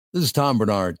This is Tom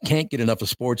Bernard. Can't get enough of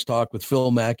sports talk with Phil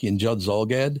Mackey and Judd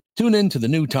Zolgad? Tune in to the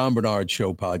new Tom Bernard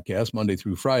Show podcast Monday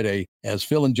through Friday as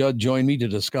Phil and Judd join me to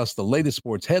discuss the latest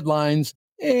sports headlines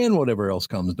and whatever else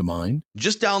comes to mind.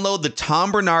 Just download the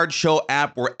Tom Bernard Show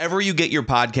app wherever you get your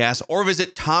podcasts or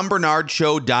visit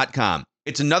tombernardshow.com.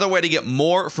 It's another way to get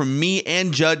more from me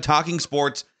and Judd talking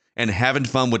sports and having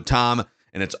fun with Tom,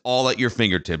 and it's all at your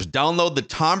fingertips. Download the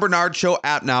Tom Bernard Show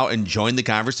app now and join the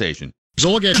conversation.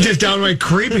 Zolgad just downright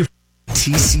creepy.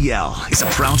 TCL is a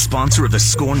proud sponsor of the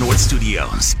Score North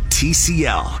Studios.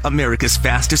 TCL, America's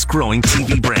fastest growing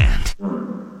TV brand.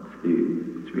 1,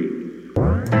 2,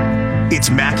 3. It's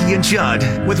Mackey and Judd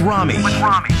with Rami. To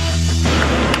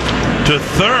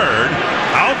third,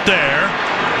 out there,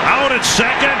 out at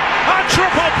second, a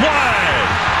triple play!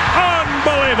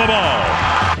 Unbelievable!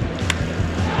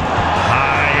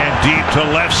 High and deep to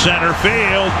left center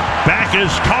field. Back is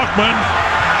Tauchman.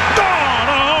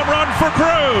 For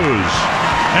Cruz.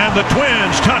 And the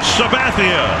Twins touch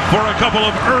Sabathia for a couple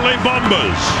of early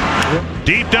bombas.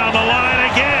 Deep down the line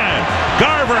again.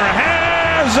 Garver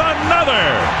has another.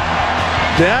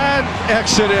 That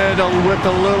exited with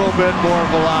a little bit more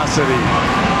velocity.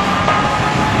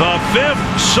 The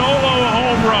 5th solo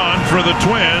home run for the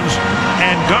Twins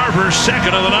and Garver's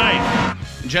 2nd of the night.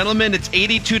 Gentlemen, it's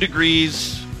 82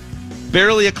 degrees.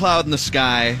 Barely a cloud in the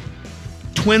sky.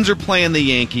 Twins are playing the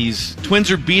Yankees.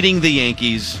 Twins are beating the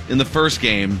Yankees in the first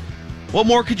game. What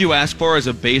more could you ask for as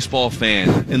a baseball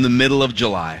fan in the middle of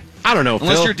July? I don't know,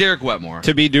 Unless Phil, you're Derek Wetmore.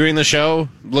 To be doing the show,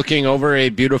 looking over a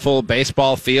beautiful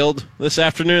baseball field this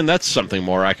afternoon, that's something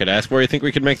more I could ask. Where do you think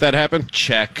we could make that happen?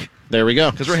 Check. There we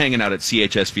go. Because we're hanging out at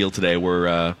CHS Field today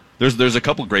where there's a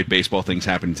couple great baseball things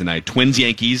happening tonight.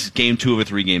 Twins-Yankees, game 2 of a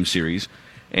 3-game series.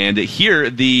 And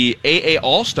here, the AA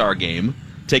All-Star game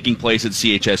taking place at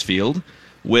CHS Field,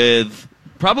 with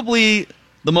probably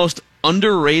the most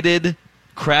underrated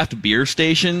craft beer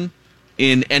station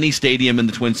in any stadium in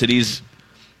the Twin Cities.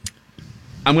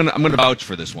 I'm gonna vouch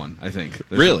for this one, I think.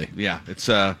 Really? It's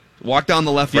walk down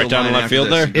the left field right down line the left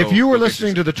field there. If you were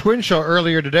listening to the Twin Show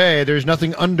earlier today, there's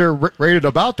nothing underrated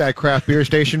about that craft beer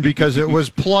station because it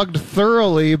was plugged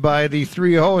thoroughly by the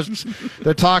 3 hosts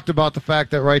that talked about the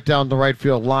fact that right down the right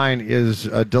field line is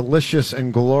a delicious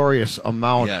and glorious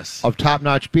amount of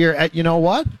top-notch beer at, you know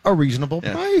what, a reasonable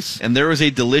price. And there was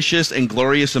a delicious and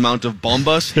glorious amount of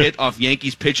bombas hit off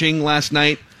Yankees pitching last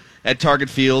night at Target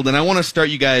Field. And I want to start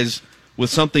you guys with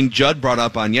something Judd brought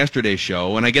up on yesterday's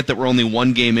show, and I get that we're only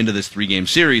 1 game into this 3-game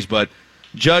series, but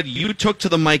Judd, you took to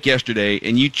the mic yesterday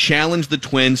and you challenged the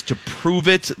Twins to prove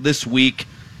it this week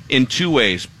in 2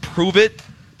 ways. Prove it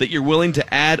that you're willing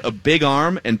to add a big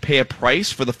arm and pay a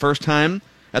price for the first time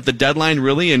at the deadline,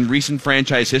 really, in recent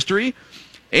franchise history,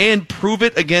 and prove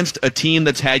it against a team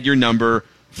that's had your number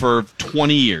for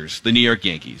 20 years, the New York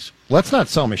Yankees. Let's not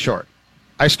sell me short.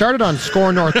 I started on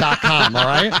scorenorth.com, all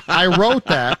right? I wrote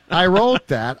that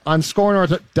on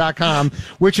scorenorth.com,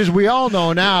 which, as we all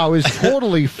know now, is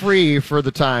totally free for the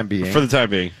time being. For the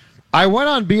time being. I went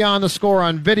on Beyond the Score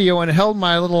on video and held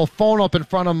my little phone up in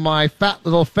front of my fat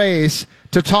little face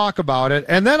to talk about it,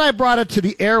 and then I brought it to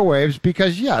the airwaves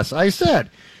because, yes, I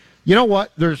said, you know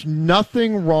what? There's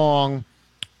nothing wrong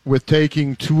with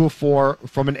taking 2 of 4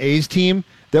 from an A's team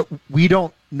that we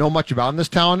don't know much about in this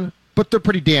town, but they're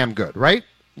pretty damn good, right?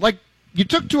 Like, you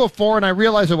took 2 of 4, and I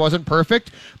realize it wasn't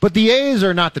perfect, but the A's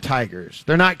are not the Tigers.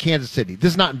 They're not Kansas City.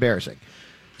 This is not embarrassing.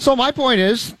 So my point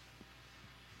is,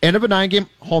 end of a 9-game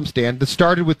homestand that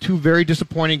started with 2 very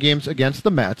disappointing games against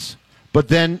the Mets, but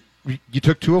then you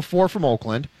took 2 of 4 from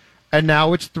Oakland, and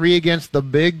now it's 3 against the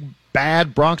big,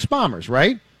 bad Bronx Bombers,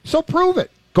 right? So prove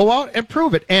it. Go out and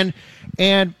prove it.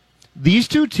 And these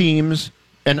 2 teams,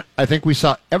 and I think we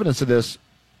saw evidence of this,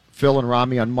 Phil and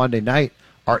Rami, on Monday night,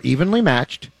 are evenly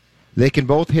matched. They can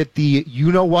both hit the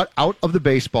you-know-what out of the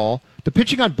baseball. The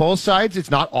pitching on both sides,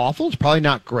 it's not awful. It's probably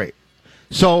not great.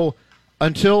 So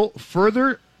until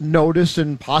further notice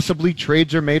and possibly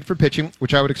trades are made for pitching,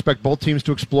 which I would expect both teams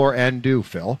to explore and do,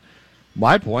 Phil,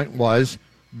 my point was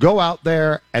go out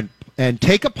there and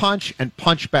take a punch and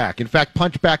punch back. In fact,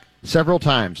 punch back several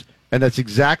times. And that's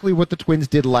exactly what the Twins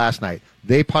did last night.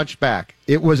 They punched back.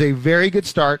 It was a very good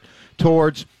start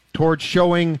towards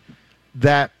showing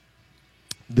that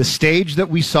the stage that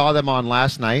we saw them on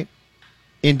last night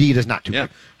indeed is not too big.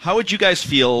 How would you guys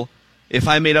feel if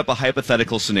I made up a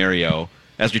hypothetical scenario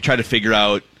as we try to figure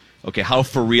out, okay, how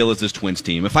for real is this Twins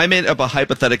team? If I made up a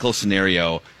hypothetical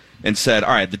scenario and said,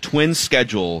 all right, the Twins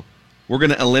schedule, we're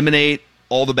going to eliminate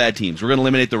all the bad teams. We're going to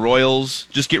eliminate the Royals.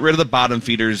 Just get rid of the bottom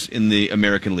feeders in the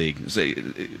American League.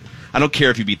 I don't care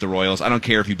if you beat the Royals. I don't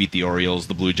care if you beat the Orioles,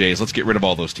 the Blue Jays. Let's get rid of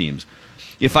all those teams.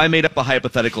 if I made up a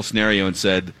hypothetical scenario and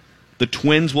said the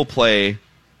Twins will play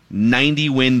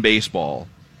 90-win baseball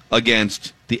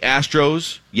against the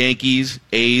Astros, Yankees,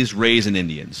 A's, Rays, and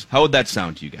Indians, how would that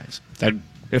sound to you guys?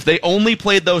 If they only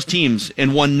played those teams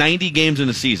and won 90 games in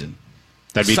a season,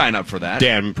 sign up for that.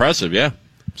 Damn impressive, yeah.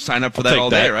 Sign up for that all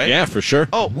day, right? Yeah, for sure.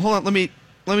 Oh, hold on. Let me.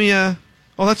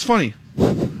 That's funny.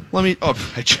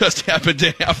 I just happened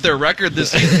to have their record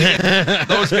this season.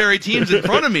 Those very teams in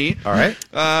front of me. All right.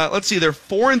 Let's see. They're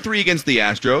 4-3 against the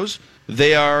Astros.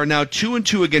 They are now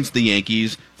 2-2 against the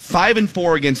Yankees,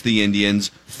 5-4 against the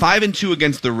Indians, 5-2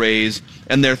 against the Rays,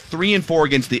 and they're 3-4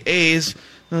 against the A's.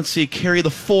 Let's see. Carry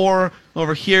the 4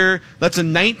 over here. That's a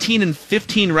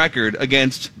 19-15 record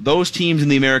against those teams in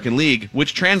the American League,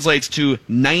 which translates to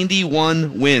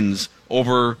 91 wins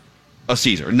over a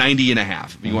season, or 90 and a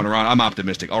half. If you want to round, I'm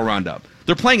optimistic. I'll round up.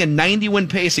 They're playing a 90-win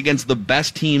pace against the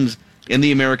best teams in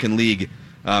the American League,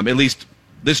 at least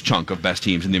this chunk of best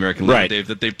teams in the American League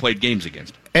that they've played games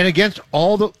against. And against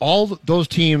all those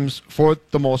teams, for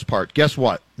the most part, guess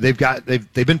what? They've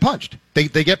been punched. They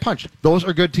get punched. Those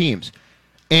are good teams.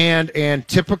 And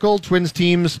typical Twins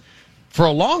teams for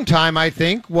a long time, I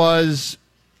think, was,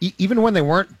 even when they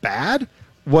weren't bad,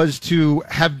 was to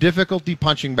have difficulty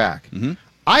punching back. Mm-hmm.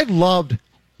 I loved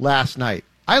last night.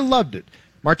 I loved it.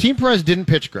 Martin Perez didn't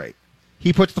pitch great.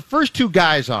 He puts the first 2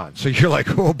 guys on. So you're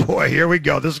like, oh, boy, here we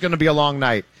go. This is going to be a long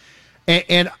night.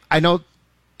 And I know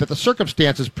that the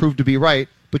circumstances proved to be right,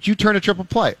 but you turn a triple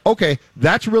play. Okay,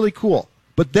 that's really cool.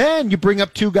 But then you bring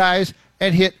up 2 guys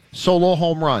and hit solo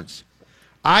home runs.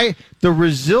 I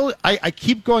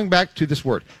keep going back to this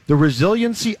word. The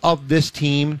resiliency of this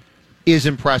team is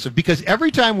impressive, because every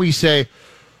time we say,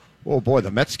 oh boy, the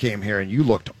Mets came here and you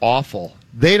looked awful,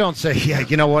 they don't say, yeah,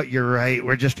 you know what, you're right,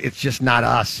 it's just not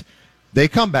us. They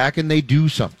come back and they do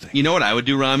something. You know what I would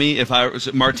do, Rami, if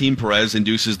Martin Perez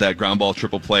induces that ground ball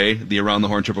triple play, the around the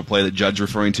horn triple play that Judd's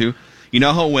referring to? You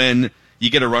know how when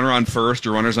you get a runner on first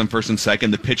or runners on first and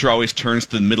second, the pitcher always turns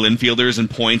to the middle infielders and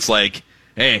points like,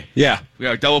 hey, we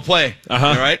got a double play. Uh-huh.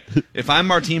 All right? If I'm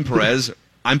Martin Perez,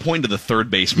 I'm pointing to the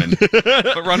third baseman.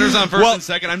 But runners on first and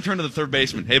second, I'm turning to the third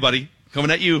baseman. Hey, buddy,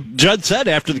 coming at you. Judd said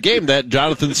after the game that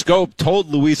Jonathan Scope told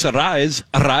Luis Arraez,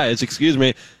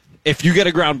 if you get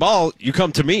a ground ball, you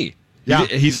come to me. Yeah.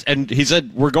 He said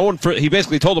he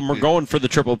basically told him we're going for the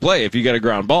triple play if you get a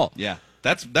ground ball. Yeah.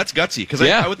 That's gutsy, because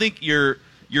I would think your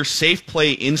safe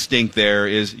play instinct there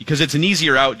is, because it's an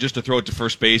easier out just to throw it to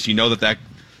first base. You know that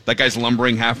guy's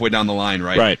lumbering halfway down the line,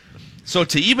 right? Right. So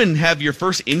to even have your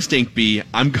first instinct be,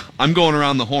 I'm going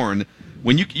around the horn,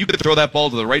 when you could throw that ball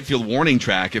to the right field warning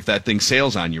track if that thing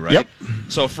sails on you, right? Yep.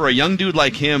 So for a young dude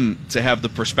like him to have the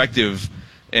perspective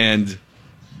and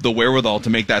the wherewithal to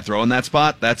make that throw in that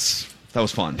spot, that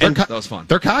was fun. That was fun.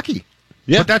 They're cocky.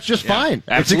 Yeah. But that's just fine.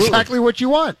 Absolutely. It's exactly what you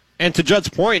want. And to Judd's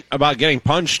point about getting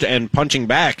punched and punching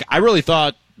back, I really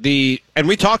thought and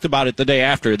we talked about it the day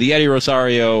after, the Eddie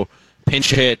Rosario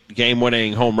pinch hit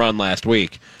game-winning home run last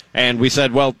week. And we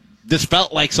said, well, this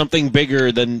felt like something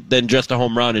bigger than just a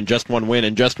home run and just one win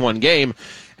and just one game.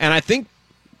 And I think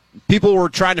people were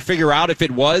trying to figure out if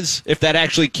that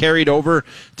actually carried over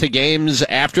to games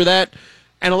after that.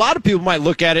 And a lot of people might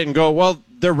look at it and go, well,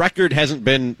 their record hasn't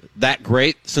been that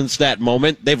great since that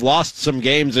moment. They've lost some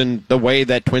games in the way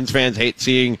that Twins fans hate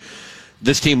seeing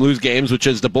this team lose games, which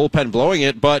is the bullpen blowing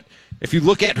it. But if you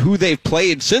look at who they've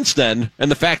played since then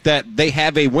and the fact that they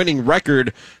have a winning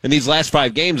record in these last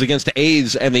 5 games against the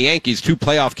A's and the Yankees, 2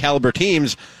 playoff caliber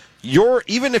teams,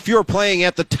 even if you're playing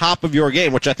at the top of your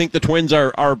game, which I think the Twins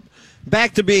are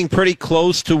back to being pretty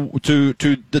close to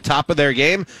the top of their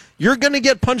game, you're going to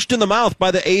get punched in the mouth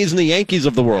by the A's and the Yankees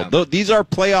of the world. Yeah. These are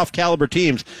playoff caliber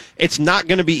teams. It's not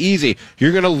going to be easy.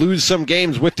 You're going to lose some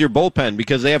games with your bullpen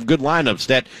because they have good lineups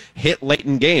that hit late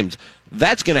in games.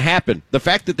 That's going to happen. The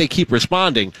fact that they keep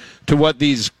responding to what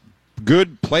these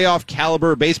good playoff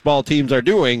caliber baseball teams are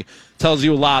doing tells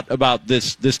you a lot about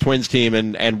this Twins team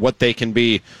and what they can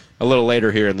be a little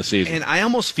later here in the season. And I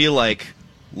almost feel like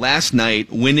last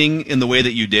night, winning in the way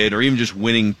that you did, or even just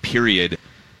winning, period,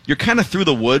 you're kind of through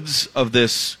the woods of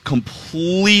this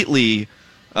completely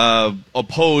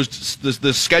opposed,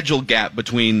 the schedule gap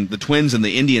between the Twins and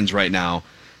the Indians right now.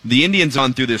 The Indians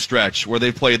on through this stretch where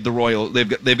they've played the Royals.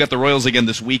 They've got the Royals again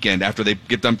this weekend after they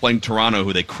get done playing Toronto,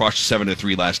 who they crushed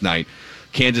 7-3 last night.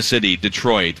 Kansas City,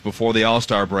 Detroit. Before the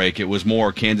All-Star break, it was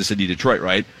more Kansas City, Detroit,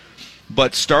 right?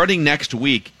 But starting next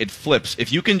week, it flips.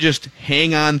 If you can just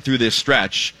hang on through this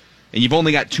stretch, and you've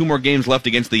only got 2 more games left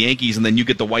against the Yankees, and then you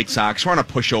get the White Sox, we're on a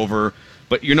pushover,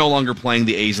 but you're no longer playing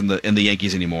the A's and the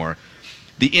Yankees anymore.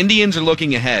 The Indians are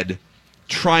looking ahead,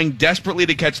 trying desperately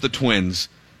to catch the Twins,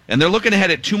 And they're looking ahead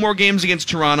at 2 more games against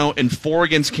Toronto and 4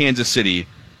 against Kansas City.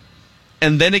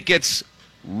 And then it gets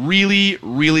really,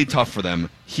 really tough for them.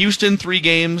 Houston, 3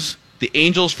 games. The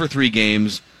Angels for 3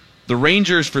 games. The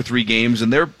Rangers for 3 games,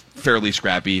 and they're fairly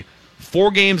scrappy. 4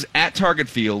 games at Target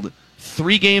Field.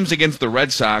 3 games against the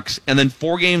Red Sox. And then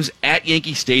 4 games at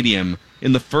Yankee Stadium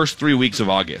in the first 3 weeks of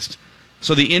August.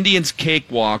 So the Indians'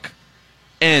 cakewalk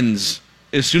ends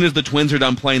as soon as the Twins are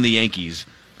done playing the Yankees,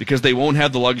 because they won't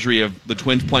have the luxury of the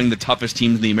Twins playing the toughest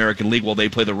teams in the American League while they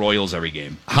play the Royals every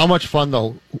game. How much fun,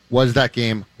 though, was that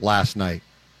game last night?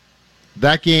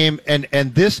 That game, and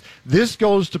this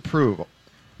goes to prove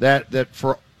that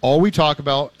for all we talk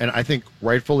about, and I think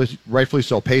rightfully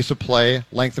so, pace of play,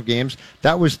 length of games,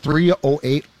 that was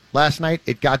 3:08 last night.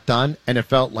 It got done, and it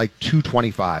felt like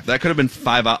 2:25. That could have been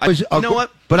 5 hours. You know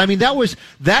what? But I mean,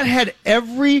 that had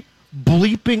every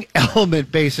bleeping element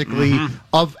basically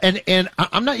of, and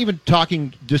I'm not even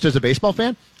talking just as a baseball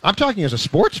fan. I'm talking as a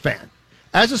sports fan.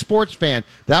 As a sports fan,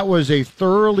 that was a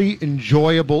thoroughly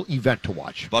enjoyable event to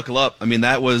watch. Buckle up. I mean,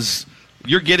 that was,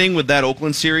 you're getting with that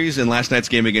Oakland series and last night's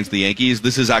game against the Yankees.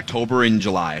 This is October and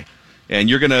July, and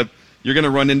you're gonna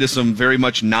run into some very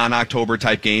much non-October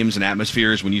type games and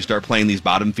atmospheres when you start playing these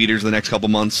bottom feeders the next couple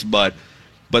months. But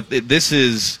this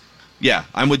is. Yeah,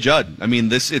 I'm with Judd. I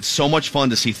mean, it's so much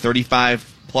fun to see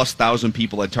 35,000+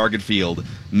 people at Target Field,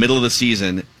 middle of the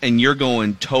season, and you're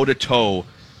going toe-to-toe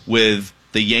with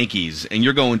the Yankees, and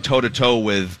you're going toe-to-toe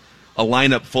with a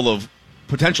lineup full of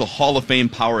potential Hall of Fame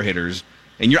power hitters,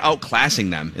 and you're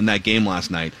outclassing them in that game last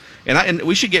night. And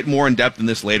we should get more in-depth in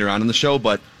this later on in the show,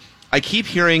 but I keep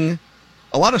hearing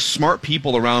a lot of smart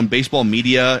people around baseball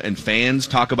media and fans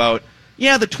talk about,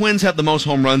 yeah, the Twins have the most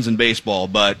home runs in baseball,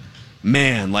 but,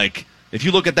 man, like, if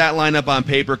you look at that lineup on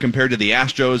paper compared to the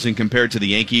Astros and compared to the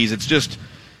Yankees,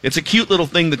 it's a cute little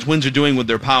thing the Twins are doing with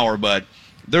their power, but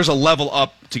there's a level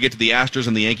up to get to the Astros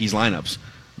and the Yankees lineups.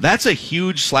 That's a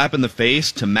huge slap in the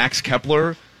face to Max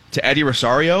Kepler, to Eddie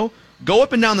Rosario. Go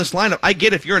up and down this lineup. I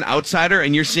get if you're an outsider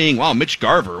and you're seeing, wow, Mitch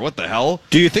Garver, what the hell?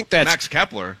 Do you think that's Max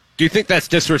Kepler? Do you think that's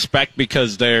disrespect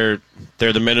because they're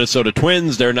the Minnesota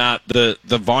Twins? They're not the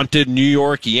vaunted New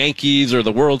York Yankees or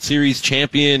the World Series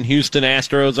champion Houston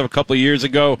Astros of a couple of years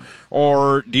ago?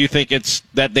 Or do you think it's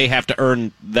that they have to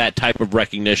earn that type of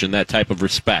recognition, that type of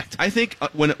respect? I think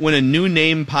when a new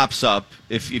name pops up,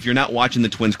 if you're not watching the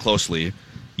Twins closely,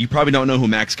 you probably don't know who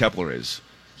Max Kepler is.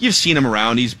 You've seen him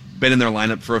around. He's been in their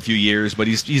lineup for a few years, but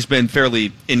he's been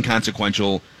fairly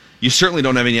inconsequential. You certainly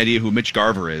don't have any idea who Mitch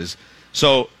Garver is.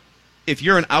 So if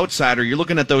you're an outsider, you're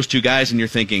looking at those two guys and you're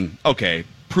thinking, okay,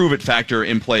 prove it factor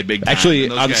in play big time. Actually,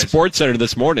 on SportsCenter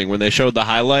this morning, when they showed the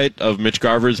highlight of Mitch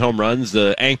Garver's home runs,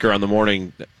 the anchor on the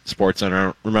morning SportsCenter, I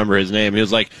don't remember his name, he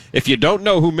was like, if you don't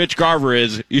know who Mitch Garver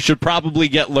is, you should probably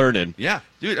get learning. Yeah,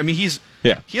 dude, I mean, he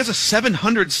has a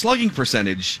 700 slugging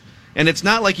percentage, and it's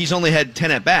not like he's only had 10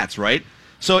 at-bats, right?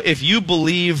 So if you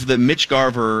believe that Mitch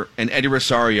Garver and Eddie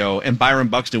Rosario and Byron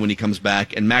Buxton when he comes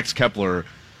back and Max Kepler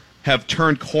have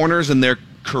turned corners in their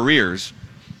careers,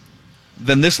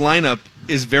 then this lineup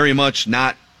is very much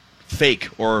not fake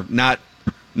or not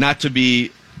to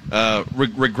be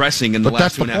regressing in the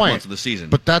last 2.5 months of the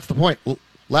season. But that's the point.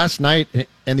 Last night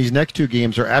and these next 2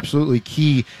 games are absolutely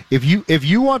key. If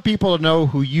you want people to know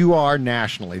who you are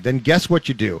nationally, then guess what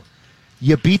you do?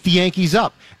 You beat the Yankees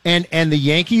up. And the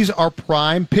Yankees are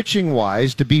prime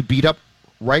pitching-wise to be beat up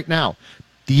right now.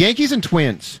 The Yankees and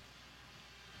Twins,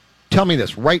 tell me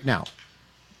this right now.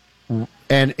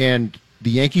 And the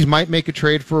Yankees might make a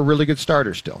trade for a really good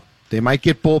starter still. They might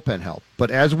get bullpen help. But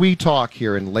as we talk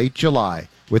here in late July,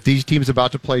 with these teams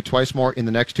about to play twice more in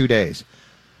the next 2 days,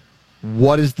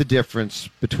 what is the difference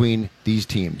between these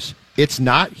teams? It's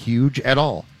not huge at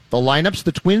all. The lineups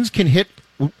the Twins can hit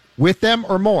with them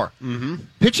or more. Mm-hmm.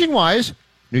 Pitching-wise,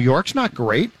 New York's not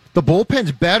great. The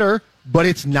bullpen's better, but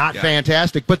it's not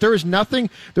fantastic. But there is nothing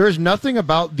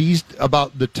about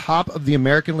the top of the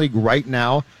American League right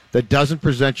now that doesn't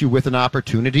present you with an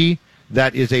opportunity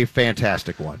that is a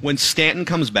fantastic one. When Stanton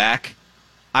comes back,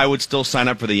 I would still sign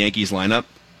up for the Yankees lineup,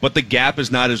 but the gap is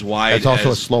not as wide. It's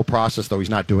also a slow process, though. He's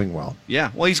not doing well.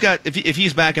 Yeah, well, if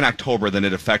he's back in October, then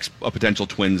it affects a potential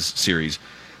Twins series.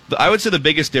 I would say the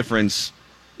biggest difference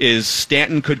is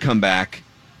Stanton could come back.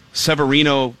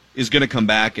 Severino is going to come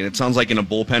back, and it sounds like in a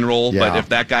bullpen role, but if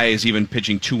that guy is even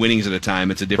pitching 2 innings at a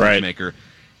time, it's a difference maker.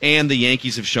 And the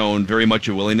Yankees have shown very much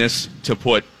a willingness to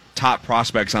put top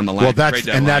prospects on the line. Well,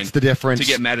 that's the difference to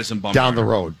get Madison Bumgarner down the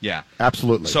road. Yeah,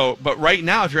 absolutely. So, but right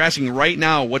now, if you're asking right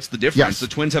now, what's the difference? The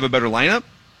Twins have a better lineup,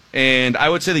 and I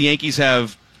would say the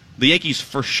Yankees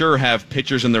for sure have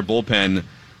pitchers in their bullpen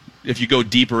if you go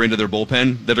deeper into their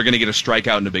bullpen, that they're going to get a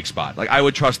strikeout in a big spot. Like, I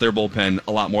would trust their bullpen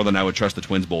a lot more than I would trust the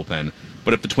Twins bullpen.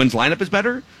 But if the Twins lineup is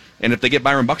better, and if they get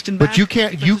Byron Buxton back, but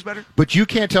you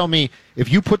can't tell me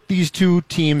if you put these two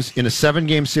teams in a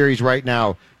 7-game series right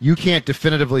now, you can't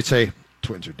definitively say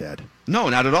Twins are dead. No,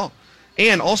 not at all.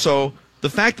 And also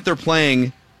the fact that they're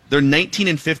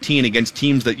 19-15 against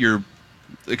teams that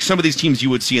like some of these teams you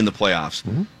would see in the playoffs.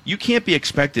 Mm-hmm. You can't be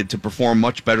expected to perform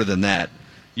much better than that.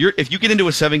 If you get into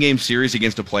a 7-game series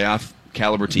against a playoff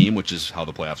caliber team, which is how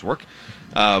the playoffs work,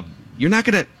 you're not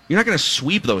gonna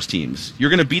sweep those teams. You're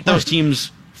gonna beat those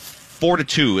teams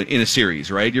 4-2 in a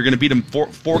series, right? You're gonna beat them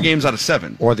four games out of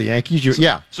 7. Or the Yankees,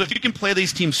 So if you can play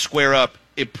these teams square up,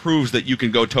 it proves that you can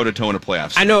go toe-to-toe in a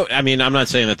playoff series. I know. I mean, I'm not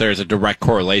saying that there's a direct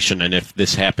correlation, and if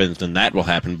this happens, then that will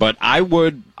happen. But I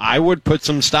would put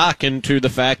some stock into the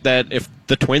fact that if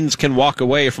the Twins can walk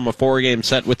away from a 4-game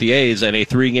set with the A's and a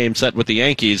 3-game set with the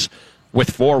Yankees with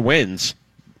 4 wins,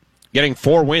 getting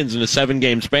 4 wins in a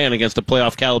 7-game span against a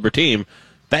playoff caliber team,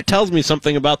 that tells me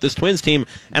something about this Twins team.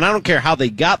 And I don't care how they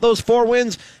got those 4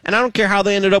 wins, and I don't care how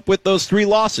they ended up with those 3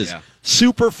 losses. Yeah.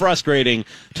 Super frustrating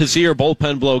to see your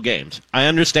bullpen blow games. I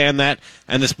understand that,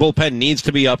 and this bullpen needs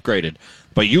to be upgraded.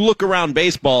 But you look around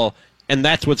baseball, and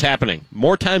that's what's happening.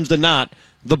 More times than not,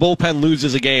 the bullpen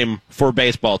loses a game for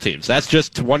baseball teams. That's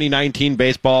just 2019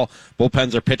 baseball.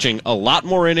 Bullpens are pitching a lot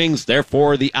more innings,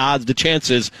 therefore the odds, the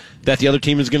chances that the other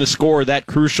team is going to score that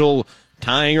crucial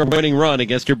tying or winning run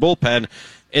against your bullpen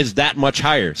is that much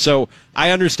higher. So I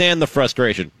understand the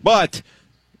frustration, but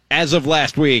as of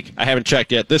last week, I haven't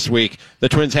checked yet this week, the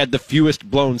Twins had the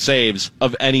fewest blown saves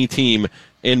of any team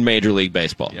in Major League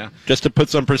Baseball. Yeah. Just to put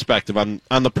some perspective on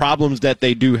the problems that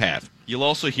they do have. You'll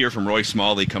also hear from Roy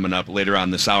Smalley coming up later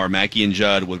on this hour. Mackie and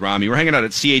Judd with Rami. We're hanging out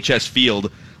at CHS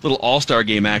Field. Little all-star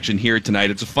game action here tonight.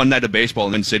 It's a fun night of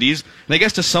baseball in cities. And I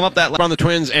guess to sum up that... on the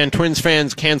Twins, and Twins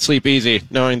fans can sleep easy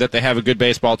knowing that they have a good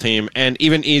baseball team, and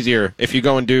even easier if you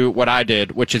go and do what I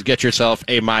did, which is get yourself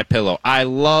a MyPillow. I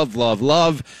love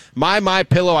my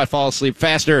MyPillow. I fall asleep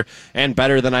faster and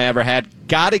better than I ever had.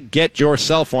 Gotta get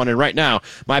yourself one. And right now,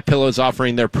 MyPillow is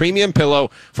offering their premium pillow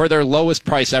for their lowest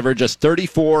price ever, just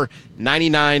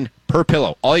 $34.99 per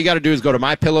pillow. All you got to do is go to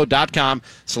MyPillow.com,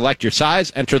 select your size,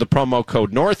 enter the promo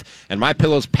code NORTH, and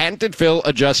MyPillow's patented fill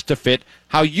adjusts to fit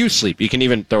how you sleep. You can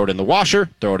even throw it in the washer,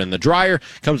 throw it in the dryer.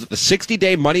 Comes with a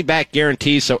 60-day money-back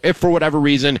guarantee, so if for whatever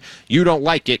reason you don't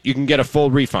like it, you can get a full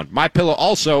refund. MyPillow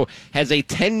also has a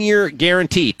 10-year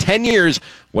guarantee. 10 years,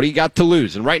 what do you got to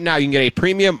lose? And right now you can get a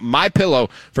premium MyPillow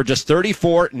for just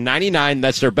 $34.99.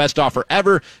 That's their best offer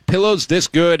ever. Pillows this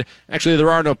good. Actually,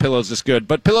 there are no pillows this good,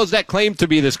 but pillows that claim to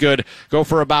be this good go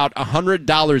for about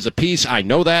 $100 a piece. I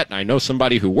know that. I know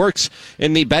somebody who works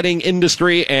in the bedding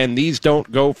industry, and these don't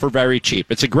go for very cheap.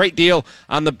 It's a great deal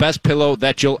on the best pillow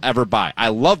that you'll ever buy. I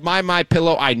love my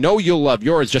MyPillow. I know you'll love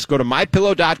yours. Just go to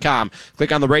MyPillow.com,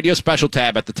 click on the radio special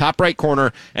tab at the top right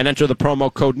corner, and enter the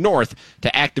promo code NORTH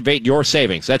to activate your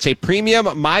savings. That's a premium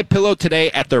MyPillow today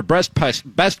at their best price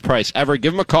ever.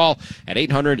 Give them a call at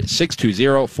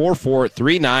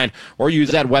 800-620-4439 or use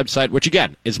that website, which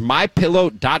again is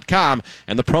MyPillow.com,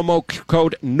 and the promo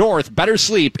code NORTH. Better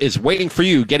sleep is waiting for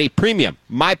you. Get a premium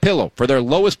MyPillow for their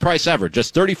lowest price ever,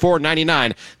 just $34.99.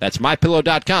 That's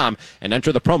MyPillow.com, and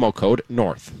enter the promo code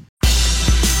NORTH.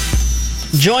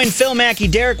 Join Phil Mackey,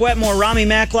 Derek Wetmore, Rami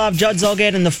Maklov, Judd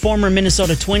Zulgad, and the former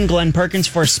Minnesota Twin Glenn Perkins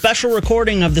for a special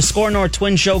recording of the Score North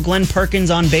Twin Show, Glenn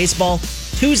Perkins on Baseball,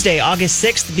 Tuesday, August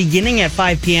 6th, beginning at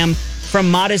 5 p.m.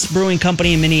 from Modest Brewing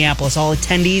Company in Minneapolis. All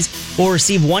attendees will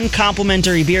receive one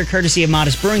complimentary beer courtesy of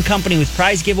Modest Brewing Company with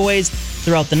prize giveaways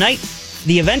throughout the night.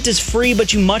 The event is free,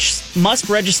 but you must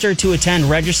register to attend.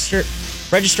 Register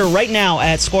right now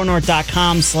at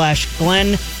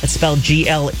scorenorth.com/Glenn. That's spelled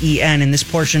Glen. And this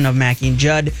portion of Mackie and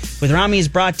Judd with Rami is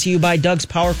brought to you by Doug's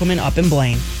Power Equipment up in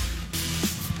Blaine.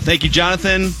 Thank you,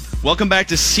 Jonathan. Welcome back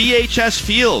to CHS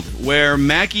Field, where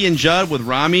Mackie and Judd with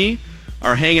Rami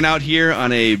are hanging out here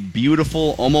on a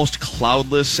beautiful, almost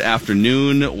cloudless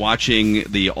afternoon, watching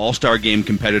the All-Star Game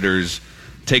competitors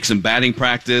take some batting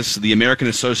practice. The American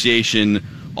Association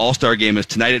All-Star Game is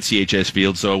tonight at CHS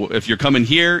Field, so if you're coming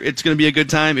here, it's going to be a good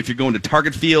time. If you're going to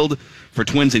Target Field for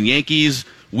Twins and Yankees,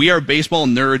 we are baseball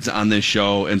nerds on this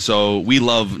show, and so we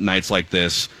love nights like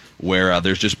this where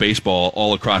there's just baseball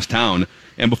all across town.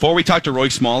 And before we talk to Roy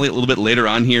Smalley a little bit later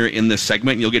on here in this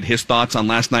segment, you'll get his thoughts on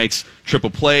last night's triple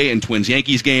play and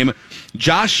Twins-Yankees game.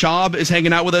 Josh Schaub is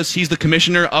hanging out with us. He's the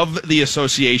commissioner of the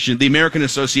association, the American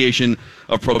Association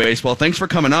of Pro Baseball. Thanks for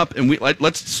coming up, and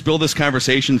let's spill this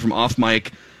conversation from off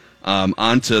mic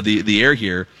onto the air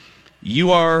here.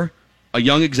 You are a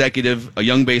young executive, a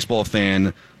young baseball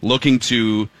fan, looking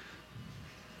to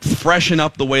freshen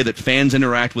up the way that fans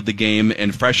interact with the game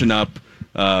and freshen up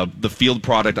the field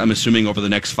product, I'm assuming, over the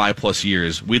next 5+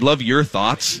 years. We'd love your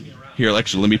thoughts. Here,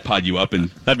 actually, let me pod you up and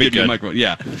that'd be give you a good. microphone.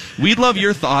 Yeah. We'd love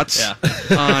your thoughts. Yeah.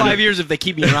 On, 5 years if they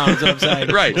keep me around is what I'm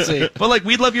saying. Right. We'll see. But, like,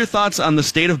 we'd love your thoughts on the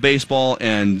state of baseball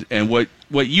and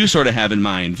what you sort of have in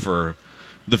mind for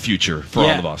the future for all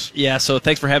of us. Yeah, so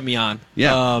thanks for having me on.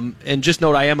 Yeah. And just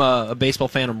note, I am a baseball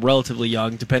fan. I'm relatively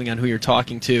young, depending on who you're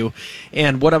talking to.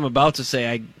 And what I'm about to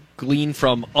say, I glean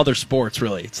from other sports,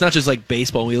 really. It's not just like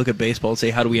baseball. We look at baseball and say,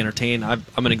 how do we entertain? I'm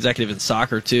an executive in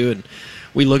soccer, too, and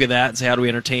we look at that and say, how do we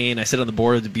entertain? I sit on the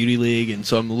board of the Beauty League, and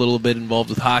so I'm a little bit involved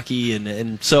with hockey.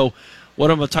 And so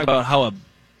what I'm going to talk about, how a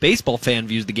baseball fan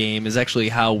views the game, is actually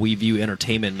how we view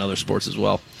entertainment in other sports as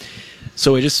well.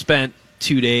 So we just spent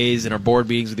 2 days in our board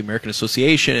meetings with the American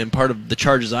Association, and part of the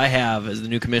charges I have as the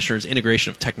new commissioner is integration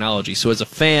of technology. So as a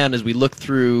fan, as we look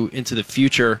through into the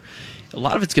future, a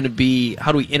lot of it's going to be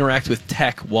how do we interact with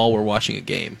tech while we're watching a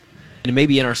game. And it may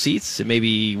be in our seats, it may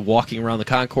be walking around the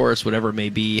concourse, whatever it may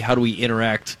be. How do we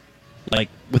interact like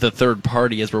with a third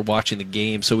party as we're watching the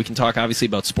game? So we can talk obviously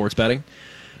about sports betting,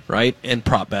 right, and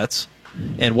prop bets,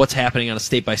 and what's happening on a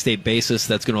state-by-state basis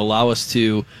that's going to allow us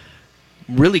to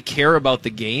really care about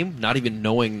the game, not even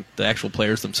knowing the actual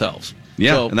players themselves.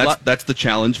 Yeah, So, and that's the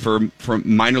challenge for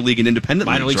minor league and independent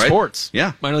minor leagues, league right? sports.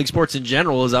 Yeah. Minor league sports in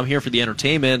general is I'm here for the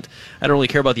entertainment. I don't really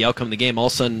care about the outcome of the game. All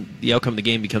of a sudden, the outcome of the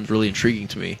game becomes really intriguing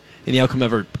to me. And the outcome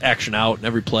of every action out and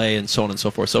every play and so on and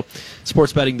so forth. So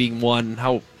sports betting being one,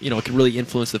 how it can really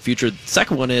influence the future. The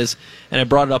second one is, and I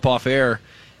brought it up off air,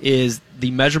 is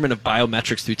the measurement of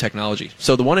biometrics through technology.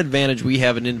 So the one advantage we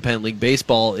have in independent league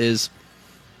baseball is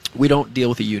we don't deal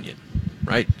with a union,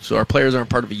 right? So our players aren't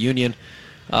part of a union.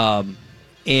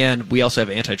 And we also have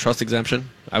antitrust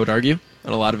exemption, I would argue,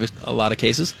 in a lot of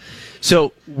cases.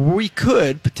 So we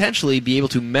could potentially be able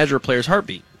to measure a player's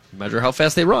heartbeat, measure how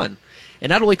fast they run.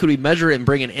 And not only could we measure it and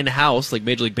bring it in-house like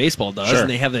Major League Baseball does, Sure. and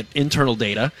they have that internal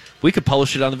data, we could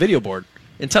publish it on the video board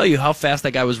and tell you how fast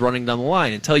that guy was running down the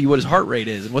line and tell you what his heart rate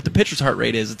is and what the pitcher's heart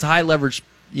rate is. It's a high-leverage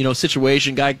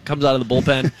situation. Guy comes out of the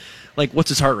bullpen, like, what's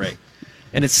his heart rate?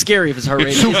 And it's scary if his heart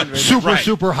rate isn't very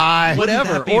Super high.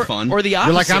 whatever. Wouldn't that be fun? Or the opposite.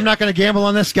 You're like, I'm not going to gamble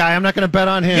on this guy. I'm not going to bet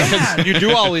on him. You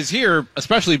do always hear,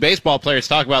 especially baseball players,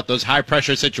 talk about those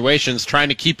high-pressure situations, trying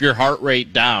to keep your heart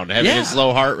rate down, having Yeah. a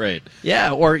slow heart rate.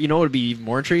 Yeah, or what would be even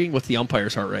more intriguing? What's the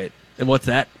umpire's heart rate? And what's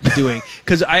that doing?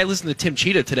 Because I listened to Tim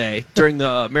Cheetah today during the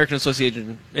American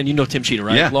Association, and you know Tim Cheetah,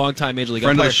 right? Yeah. Long-time Major League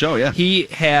Friend of umpire. the show, yeah. He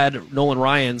had Nolan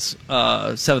Ryan's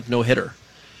 7th no-hitter.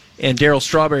 And Darryl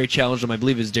Strawberry challenged him. I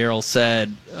believe as Darryl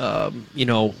said,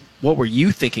 what were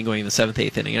you thinking going in the 7th,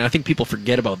 8th inning? And I think people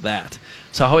forget about that.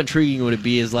 So how intriguing would it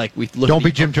be is like we look Don't at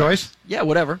be the Jim Joyce. Yeah,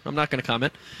 whatever. I'm not going to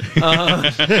comment.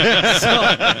 As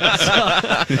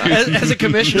a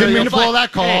commissioner, Didn't mean you'll to blow find-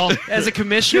 that call. Hey, as a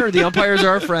commissioner, the umpires are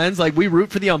our friends. Like we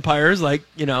root for the umpires.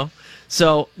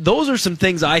 So those are some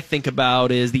things I think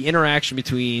about: is the interaction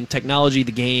between technology,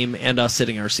 the game, and us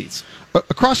sitting in our seats.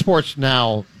 Across sports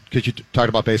now, because you talked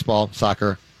about baseball,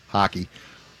 soccer, hockey.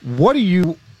 What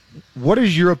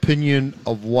is your opinion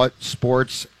of what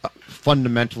sports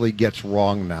fundamentally gets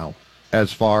wrong now?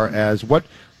 As far as what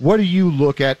do you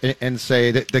look at and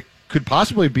say that could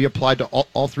possibly be applied to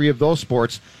all three of those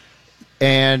sports,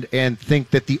 and think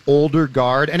that the older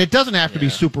guard, and it doesn't have to be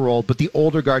super old, but the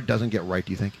older guard doesn't get right?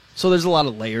 Do you think? So there's a lot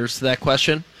of layers to that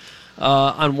question.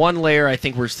 On one layer, I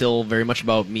think we're still very much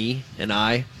about me and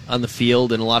I on the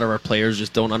field, and a lot of our players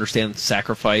just don't understand the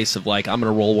sacrifice of, like, I'm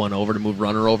going to roll one over to move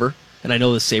runner over. And I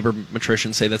know the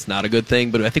sabermetricians say that's not a good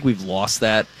thing, but I think we've lost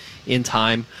that in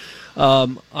time.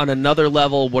 On another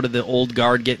level, what did the old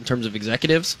guard get in terms of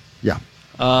executives? Yeah.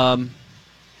 I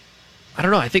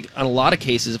don't know. I think on a lot of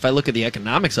cases, if I look at the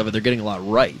economics of it, they're getting a lot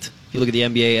right. If you look at the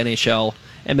NBA, NHL,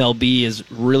 MLB is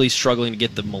really struggling to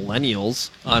get the millennials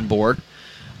on board.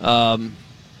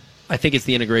 I think it's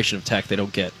the integration of tech they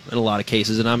don't get in a lot of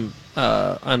cases. And I'm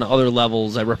on other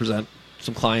levels, I represent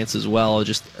some clients as well,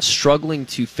 just struggling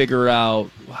to figure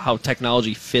out how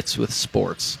technology fits with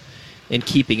sports and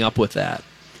keeping up with that.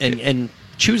 And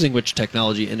choosing which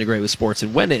technology to integrate with sports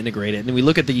and when to integrate it. And we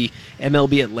look at the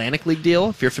MLB Atlantic League deal,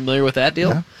 if you're familiar with that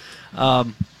deal,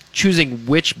 choosing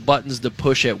which buttons to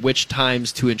push at which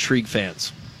times to intrigue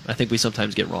fans. I think we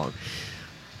sometimes get wrong.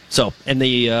 So, and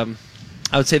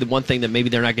I would say the one thing that maybe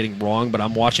they're not getting wrong, but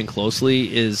I'm watching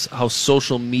closely, is how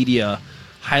social media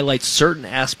highlights certain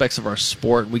aspects of our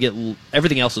sport. We get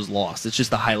everything else is lost. It's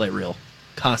just the highlight reel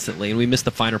constantly, and we miss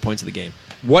the finer points of the game.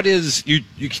 What is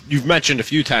you've mentioned a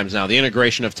few times now the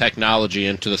integration of technology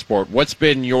into the sport? What's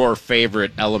been your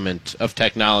favorite element of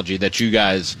technology that you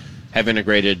guys have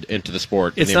integrated into the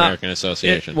sport in the American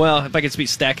Association. Well, if I could speak,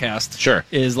 StatCast Sure.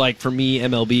 is like, for me,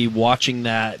 MLB, watching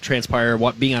that transpire,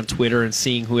 being on Twitter and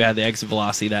seeing who had the exit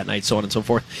velocity that night, so on and so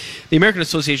forth. The American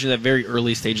Association is at very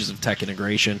early stages of tech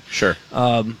integration. Sure.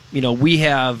 We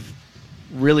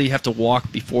really have to walk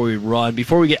before we run.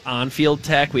 Before we get on-field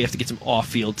tech, we have to get some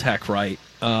off-field tech right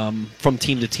from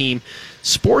team to team.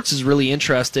 Sports is really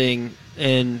interesting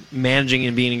in managing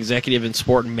and being an executive in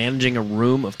sport and managing a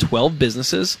room of 12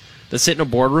 businesses that sit in a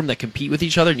boardroom that compete with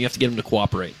each other, and you have to get them to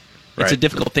cooperate. It's a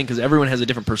difficult thing because everyone has a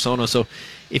different persona. So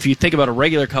if you think about a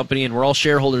regular company and we're all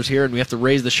shareholders here and we have to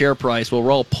raise the share price, well,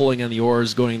 we're all pulling on the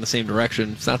oars going in the same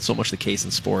direction. It's not so much the case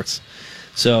in sports.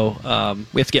 So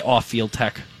we have to get off-field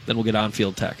tech, then we'll get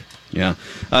on-field tech. Yeah.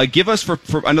 Give us,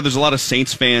 I know there's a lot of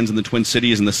Saints fans in the Twin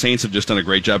Cities, and the Saints have just done a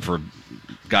great job for,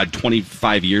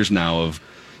 25 years now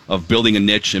of building a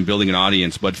niche and building an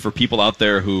audience. But for people out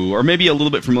there who are maybe a little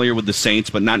bit familiar with the Saints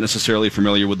but not necessarily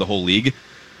familiar with the whole league,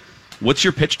 what's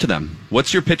your pitch to them?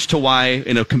 What's your pitch to why,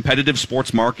 in a competitive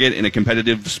sports market, in a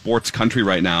competitive sports country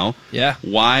right now,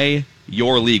 why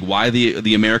your league, why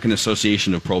the American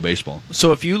Association of Pro Baseball?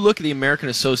 So if you look at the American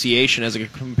Association as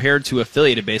compared to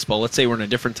affiliated baseball, let's say we're in a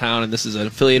different town and this is an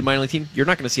affiliated minor league team, you're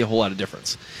not going to see a whole lot of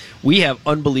difference. We have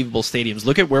unbelievable stadiums.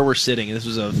 Look at where we're sitting. This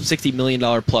was a $60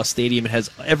 million plus stadium. It has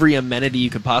every amenity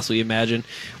you could possibly imagine.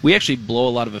 We actually blow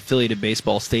a lot of affiliated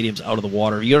baseball stadiums out of the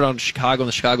water. You go down to Chicago and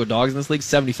the Chicago Dogs in this league,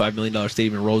 $75 million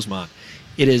stadium in Rosemont.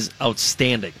 It is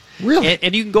outstanding. Really?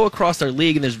 And you can go across our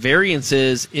league, and there's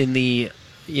variances in the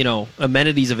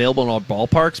amenities available in all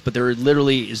ballparks, but there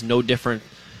literally is no different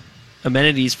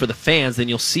amenities for the fans than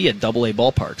you'll see at AA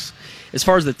ballparks. As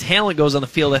far as the talent goes on the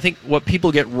field, I think what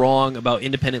people get wrong about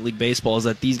independent league baseball is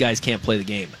that these guys can't play the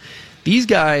game. These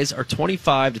guys are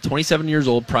 25 to 27 years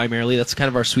old primarily. That's kind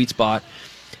of our sweet spot.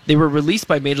 They were released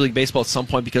by Major League Baseball at some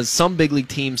point because some big league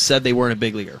teams said they weren't a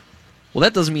big leaguer. Well,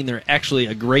 that doesn't mean they're actually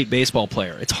a great baseball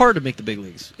player. It's hard to make the big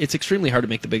leagues. It's extremely hard to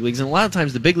make the big leagues, and a lot of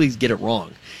times the big leagues get it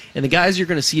wrong. And the guys you're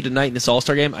going to see tonight in this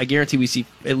All-Star game, I guarantee we see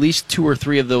at least 2 or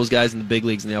 3 of those guys in the big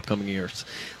leagues in the upcoming years.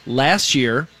 Last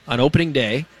year, on opening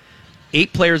day,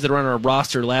 8 players that were on our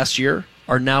roster last year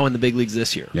are now in the big leagues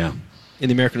this year. Yeah. In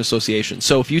the American Association.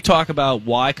 So if you talk about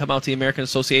why come out to the American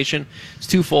Association, it's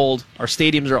twofold. Our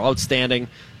stadiums are outstanding.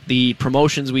 The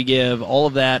promotions we give, all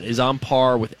of that is on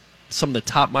par with some of the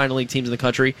top minor league teams in the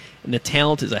country, and the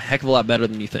talent is a heck of a lot better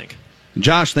than you think.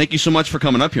 Josh, thank you so much for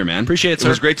coming up here, man. Appreciate it, sir.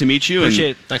 It was great to meet you.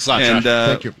 Appreciate it. Thanks a lot, and, Josh.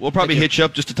 Thank you. We'll probably hit you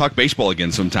up just to talk baseball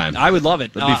again sometime. I would love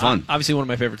it. That'd be fun. Obviously one of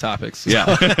my favorite topics.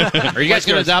 Yeah. Are you guys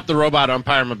going to adopt the robot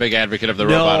umpire? I'm a big advocate of the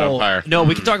robot umpire. No,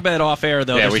 we can talk about it off air,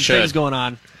 though. Yeah, There's we some should. things going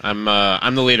on. I'm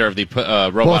the leader of the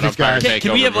robot umpire takeover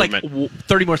Can we have movement.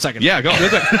 30 more seconds? Yeah, go.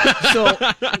 So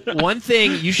one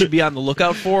thing you should be on the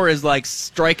lookout for is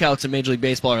strikeouts in Major League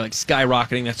Baseball are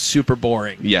skyrocketing. That's super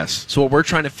boring. Yes. So what we're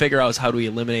trying to figure out is how do we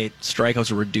eliminate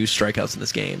strikeouts or reduce strikeouts in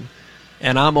this game.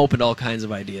 And I'm open to all kinds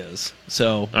of ideas.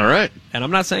 So all right. And I'm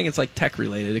not saying it's tech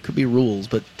related. It could be rules,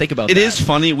 but think about that. It is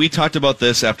funny. We talked about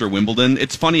this after Wimbledon.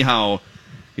 It's funny how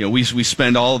we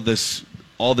spend all this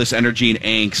energy and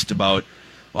angst about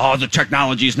the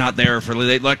technology is not there for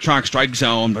the electronic strike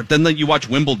zone. But then you watch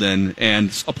Wimbledon, and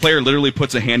a player literally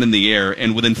puts a hand in the air,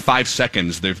 and within 5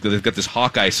 seconds, they've got this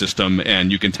Hawkeye system, and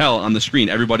you can tell on the screen,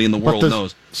 everybody in the world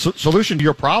knows. Solution to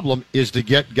your problem is to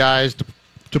get guys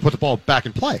to put the ball back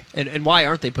in play. And why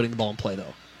aren't they putting the ball in play,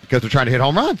 though? Because they're trying to hit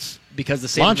home runs. Because the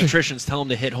same nutritionists tell them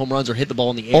to hit home runs or hit the ball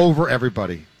in the air. Over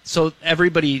everybody. So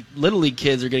everybody, Little League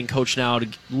kids are getting coached now to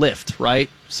lift, right?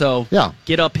 So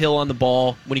get uphill on the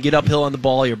ball. When you get uphill on the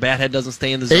ball, your bat head doesn't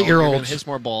stay in the zone. 8-year-olds, you're going to hit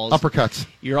some more balls. Uppercuts.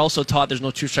 You're also taught there's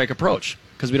no two-strike approach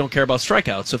because we don't care about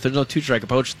strikeouts. So if there's no two-strike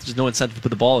approach, there's no incentive to put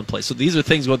the ball in play. So these are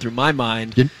things going through my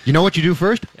mind. You know what you do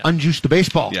first? Unjuice the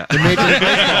baseball. Yeah. In Major League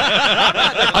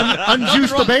Baseball.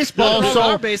 Unjuice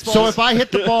the baseball. So if I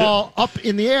hit the ball up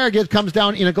in the air, it comes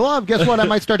down in a glove, guess what I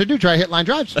might start to do? Try to hit line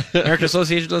drives. American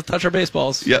Association doesn't touch our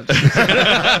baseballs. Yeah.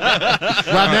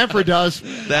 Rob Manfred does.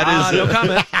 That is no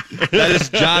comment. That is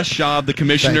Josh Schaub, the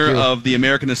commissioner of the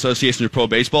American Association of Pro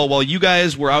Baseball. While you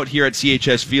guys were out here at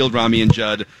CHS Field, Rami and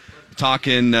Judd,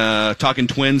 talking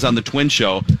Twins on the Twin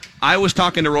Show, I was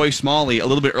talking to Roy Smalley a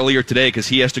little bit earlier today because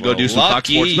he has to go do some Fox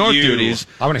Sports North duties.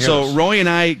 So Roy and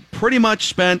I pretty much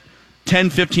spent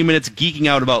 10-15 minutes geeking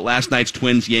out about last night's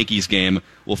Twins-Yankees game.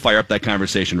 We'll fire up that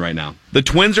conversation right now. The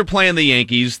Twins are playing the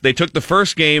Yankees. They took the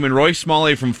first game, and Roy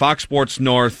Smalley from Fox Sports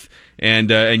North,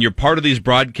 and you're part of these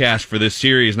broadcasts for this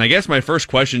series. And I guess my first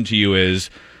question to you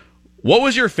is, what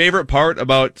was your favorite part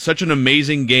about such an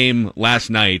amazing game last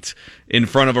night in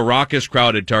front of a raucous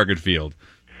crowd at Target Field?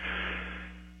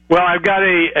 Well, I've got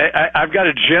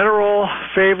a general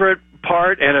favorite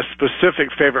part and a specific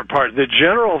favorite part. The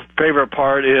general favorite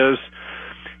part is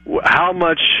how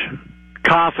much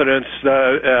confidence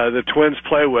the Twins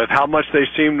play with, how much they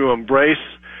seem to embrace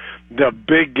the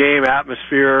big game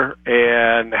atmosphere,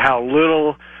 and how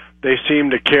little they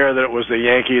seem to care that it was the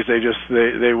Yankees.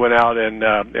 They went out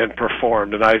and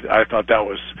performed, and I thought that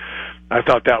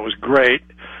was great.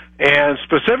 And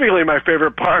specifically, my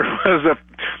favorite part was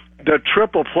the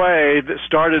triple play that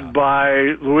started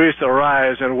by Luis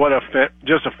Arraez, and what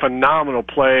just a phenomenal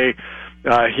play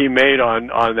he made on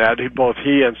that. Both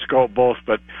he and Scope both,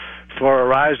 but for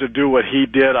Arraez to do what he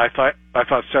did, I thought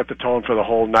set the tone for the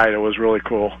whole night. It was really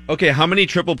cool. Okay, how many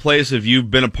triple plays have you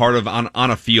been a part of on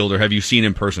a field, or have you seen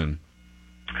in person?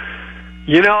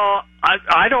 You know,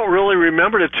 I don't really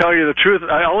remember, to tell you the truth.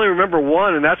 I only remember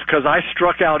one, and that's because I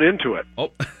struck out into it.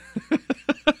 Oh.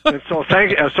 And so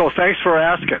thanks for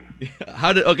asking.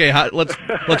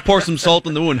 Let's pour some salt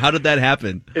in the wound. How did that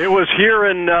happen? It was here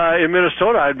in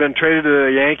Minnesota. I'd been traded to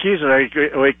the Yankees, and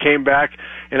I came back,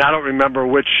 and I don't remember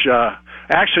which.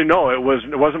 Actually, no, it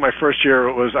wasn't my first year.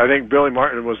 It was, I think, Billy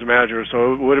Martin was the manager,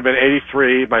 so it would have been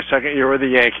 '83, my second year with the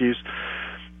Yankees.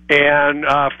 And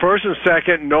first and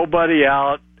second, nobody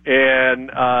out, and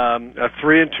a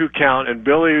 3-2 count, and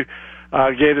Billy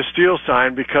gave a steal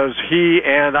sign because he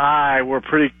and I were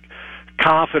pretty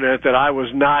confident that I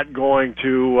was not going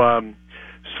to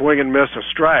swing and miss a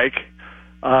strike,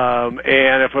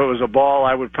 and if it was a ball,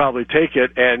 I would probably take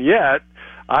it. And yet,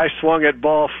 I swung at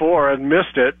ball 4 and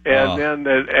missed it, and then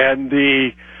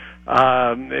the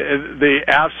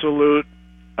absolute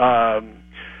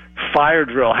fire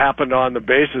drill happened on the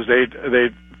bases.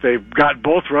 They got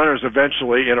both runners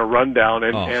eventually in a rundown,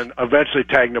 and eventually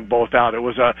tagged them both out. It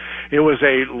was a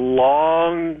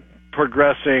long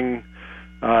progressing,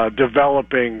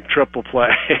 developing triple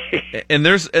play. and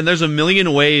there's a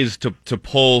million ways to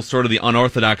pull sort of the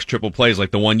unorthodox triple plays,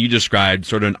 like the one you described,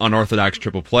 sort of an unorthodox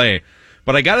triple play.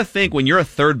 But I got to think, when you're a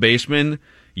third baseman,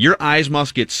 your eyes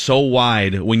must get so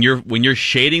wide when you're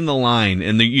shading the line,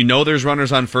 and there's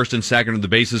runners on first and second, and the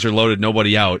bases are loaded,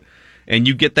 nobody out. And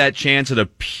you get that chance at a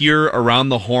pure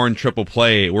around-the-horn triple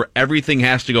play where everything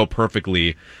has to go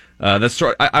perfectly.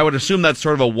 I would assume that's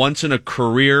sort of a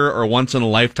once-in-a-career or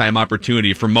once-in-a-lifetime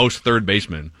opportunity for most third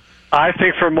basemen. I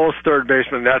think for most third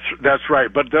basemen, that's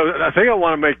right. But I think I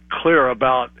want to make clear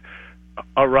about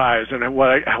Arraez and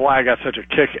why I got such a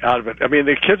kick out of it. I mean,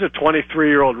 the kid's a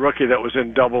 23-year-old rookie that was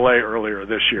in Double-A earlier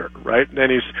this year, right?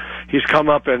 And he's come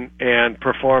up and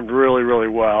performed really, really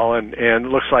well, and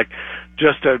looks like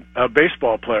just a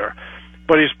baseball player.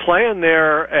 But he's playing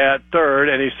there at third,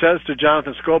 and he says to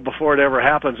Jonathan Scope before it ever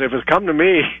happens, if it's come to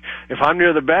me, if I'm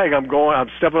near the bag, I'm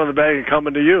stepping on the bag and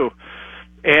coming to you.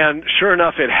 And sure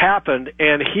enough, it happened,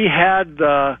 and he had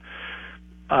the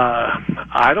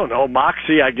I don't know,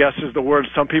 moxie, I guess is the word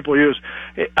some people use.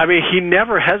 I mean, he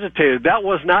never hesitated. That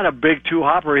was not a big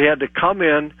two-hopper. He had to come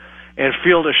in and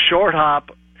field a short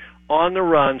hop on the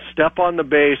run, step on the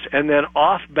base, and then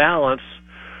off balance,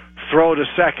 throw to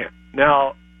second.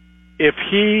 Now,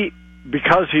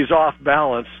 because he's off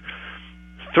balance,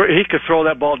 he could throw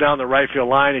that ball down the right field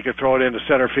line. He could throw it into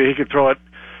center field. He could throw it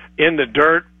in the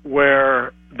dirt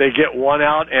where they get one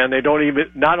out, and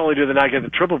not only do they not get the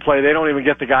triple play, they don't even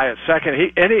get the guy at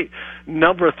second. Any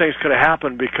number of things could have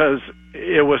happened because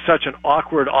it was such an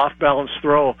awkward off-balance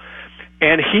throw.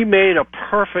 And he made a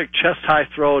perfect chest-high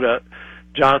throw to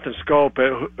Jonathan Scope,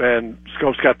 and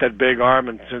Scope's got that big arm,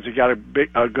 and since he got a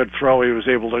good throw, he was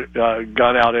able to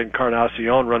gun out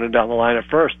Encarnacion running down the line at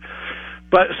first.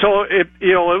 But so it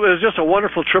was just a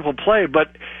wonderful triple play.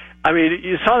 But I mean,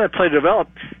 you saw that play develop.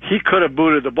 He could have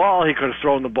booted the ball. He could have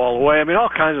thrown the ball away. I mean, all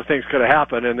kinds of things could have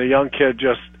happened, and the young kid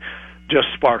just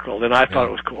sparkled, and I thought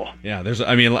it was cool. Yeah,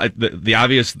 the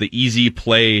obvious, the easy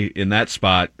play in that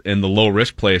spot and the low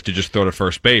risk play is to just throw to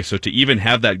first base. So to even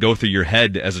have that go through your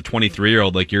head as a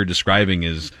 23-year-old like you're describing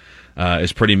is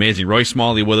pretty amazing. Roy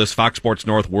Smalley with us, Fox Sports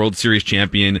North World Series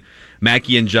champion,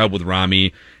 Mackey and Judd with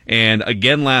Rami, and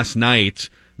again last night,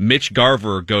 Mitch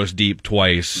Garver goes deep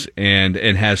twice and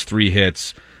has 3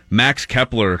 hits. Max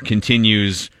Kepler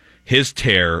continues his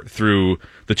tear through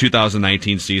the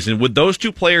 2019 season. With those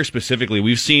two players specifically,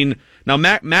 we've seen now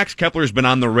Max Kepler's been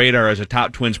on the radar as a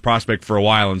top Twins prospect for a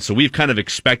while, and so we've kind of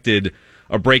expected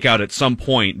a breakout at some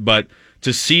point. But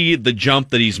to see the jump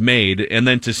that he's made, and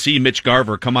then to see Mitch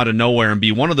Garver come out of nowhere and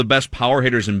be one of the best power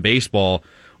hitters in baseball,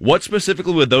 what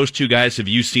specifically with those two guys have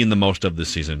you seen the most of this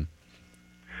season?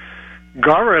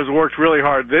 Garver has worked really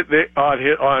hard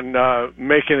on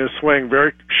making his swing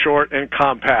very short and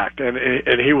compact, and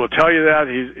he will tell you that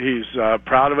he's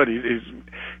proud of it.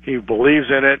 He believes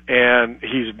in it, and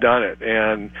he's done it.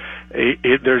 And he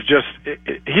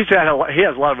has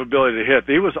a lot of ability to hit.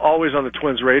 He was always on the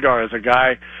Twins' radar as a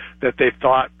guy that they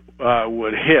thought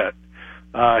would hit.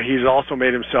 He's also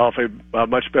made himself a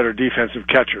much better defensive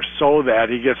catcher, so that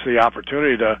he gets the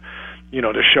opportunity to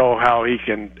show how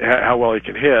well he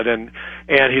can hit, and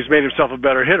he's made himself a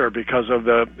better hitter because of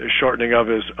the shortening of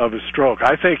his stroke.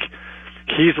 I think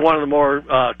he's one of the more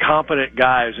competent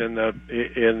guys in the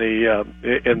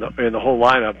whole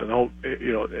lineup, and the whole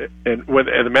and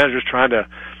the manager's trying to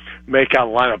make out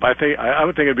a lineup. I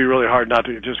would think it'd be really hard not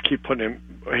to just keep putting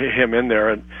him in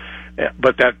there,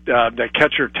 but that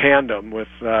catcher tandem with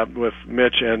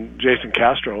Mitch and Jason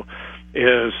Castro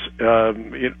is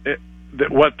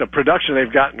what the production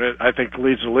they've gotten, I think,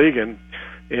 leads the league in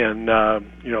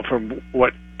from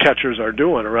what catchers are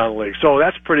doing around the league. So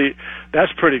that's pretty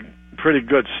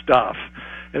good stuff.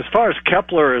 As far as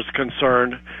Kepler is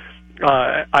concerned,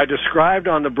 I described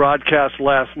on the broadcast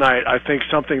last night, I think,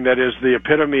 something that is the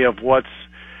epitome of what's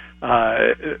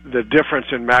the difference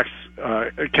in Max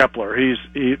Kepler. He's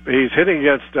hitting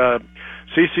against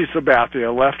CC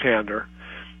Sabathia, left-hander,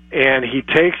 and he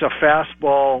takes a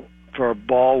fastball for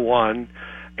ball one,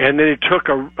 and then he took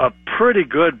a pretty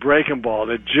good breaking ball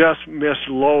that just missed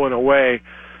low and away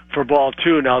for ball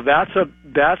two. Now that's a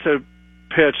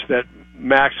pitch that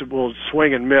Max will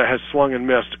has swung and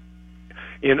missed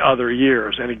in other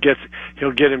years, and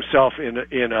he'll get himself in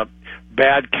a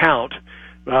bad count,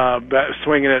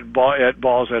 swinging at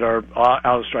balls that are out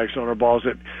of the strike zone, or balls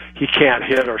that he can't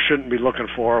hit or shouldn't be looking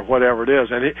for, or whatever it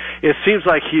is. And it seems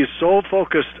like he's so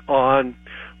focused on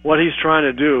what he's trying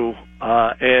to do,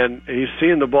 and he's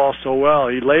seeing the ball so well.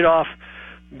 He laid off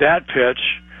that pitch,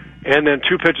 and then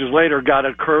 2 pitches later got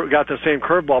the same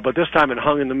curveball, but this time it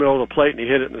hung in the middle of the plate and he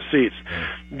hit it in the seats.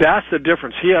 That's the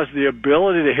difference. He has the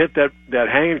ability to hit that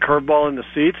hanging curveball in the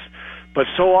seats, but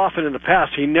so often in the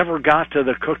past he never got to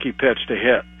the cookie pitch to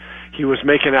hit. He was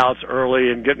making outs early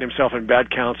and getting himself in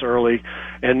bad counts early,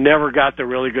 and never got the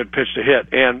really good pitch to hit.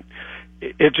 And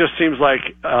it just seems like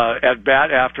at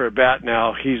bat after at bat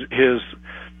now,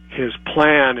 his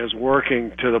plan is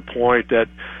working to the point that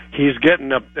he's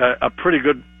getting a pretty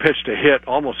good pitch to hit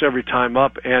almost every time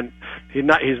up, and he's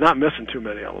not missing too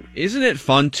many of them. Isn't it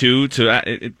fun too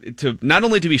to not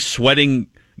only to be sweating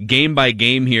game by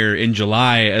game here in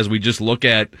July as we just look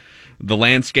at the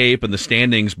landscape and the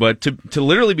standings, but to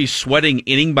literally be sweating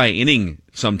inning by inning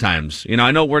sometimes.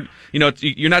 I know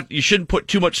you shouldn't put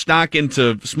too much stock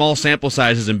into small sample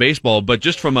sizes in baseball, but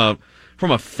just from a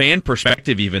fan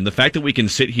perspective, even the fact that we can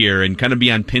sit here and kind of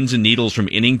be on pins and needles from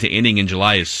inning to inning in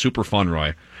July is super fun,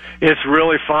 Roy. It's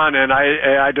really fun, and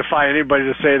I defy anybody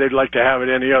to say they'd like to have it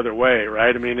any other way,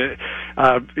 right? I mean,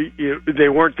 they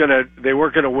weren't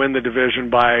gonna win the division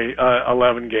by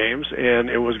 11 games, and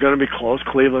it was going to be close.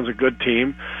 Cleveland's a good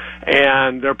team,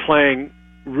 and they're playing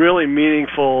really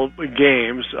meaningful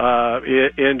games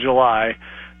in July.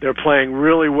 They're playing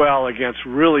really well against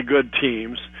really good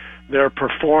teams. They're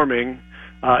performing,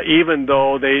 even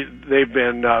though they've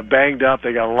been banged up.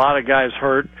 They got a lot of guys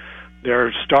hurt.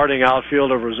 Their starting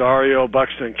outfield of Rosario,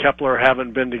 Buxton, and Kepler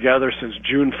haven't been together since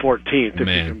June 14th, if you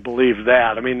can believe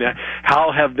that. I mean,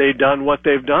 how have they done what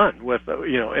they've done with,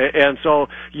 and so,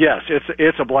 yes,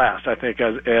 it's a blast, I think,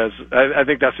 I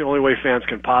think that's the only way fans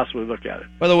can possibly look at it.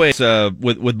 By the way,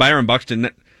 with Byron Buxton,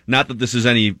 not that this is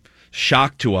any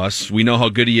shock to us. We know how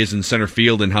good he is in center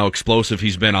field and how explosive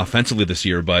he's been offensively this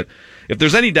year, but if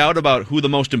there's any doubt about who the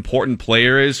most important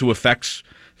player is who affects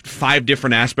 5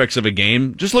 different aspects of a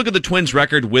game, just look at the Twins'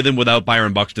 record with and without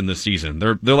Byron Buxton this season.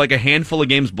 They're like a handful of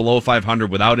games below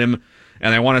 500 without him,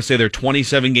 and I want to say they're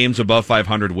 27 games above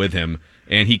 500 with him,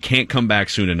 and he can't come back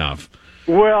soon enough.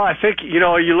 Well, I think you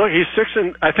look. He's 6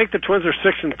 I think the Twins are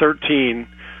 6-13,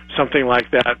 something like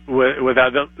that,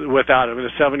 without him. The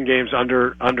 7 games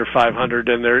under 500,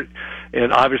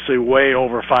 and obviously way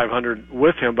over 500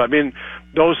 with him. But I mean,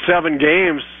 those 7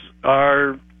 games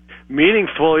are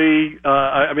meaningfully,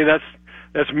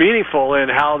 that's meaningful in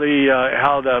how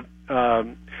the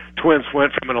Twins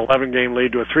went from an 11-game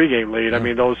lead to a 3-game lead. I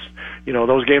mean, those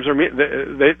games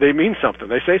they mean something.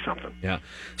 They say something. Yeah.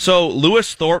 So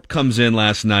Lewis Thorpe comes in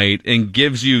last night and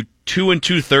gives you 2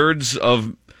 2/3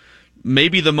 of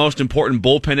maybe the most important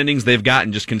bullpen innings they've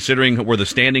gotten, just considering where the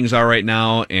standings are right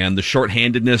now and the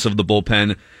shorthandedness of the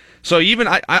bullpen. So even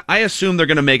I assume they're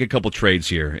going to make a couple trades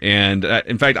here. And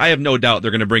in fact, I have no doubt they're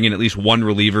going to bring in at least one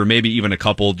reliever, maybe even a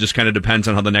couple. Just kind of depends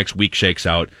on how the next week shakes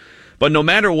out. But no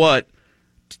matter what,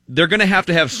 they're going to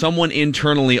have someone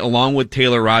internally, along with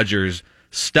Taylor Rogers,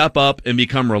 step up and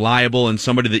become reliable and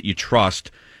somebody that you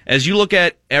trust. As you look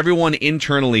at everyone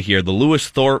internally here, the Lewis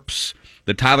Thorpes,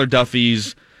 the Tyler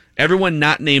Duffys, everyone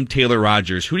not named Taylor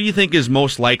Rogers. Who do you think is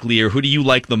most likely, or who do you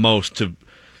like the most to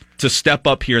step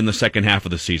up here in the second half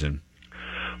of the season?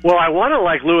 Well, I want to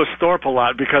like Lewis Thorpe a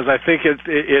lot because I think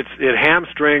it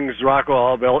hamstrings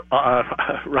Rocco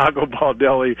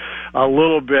Baldelli a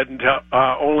little bit and to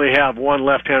only have one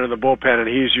left-hander in the bullpen, and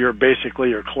he's basically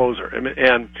your closer.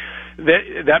 And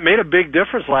that made a big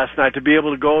difference last night to be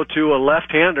able to go to a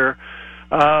left-hander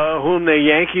whom the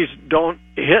Yankees don't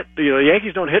hit. The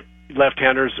Yankees don't hit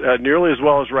left-handers nearly as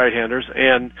well as right-handers,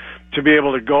 and to be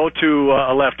able to go to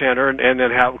a left-hander and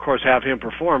then have him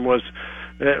perform was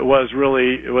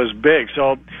big.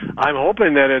 So I'm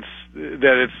hoping that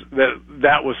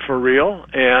that was for real,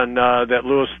 and that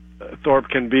Lewis Thorpe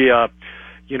can be an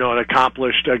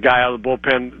accomplished guy out of the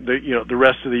bullpen the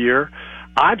rest of the year.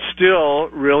 I'm still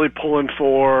really pulling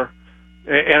for,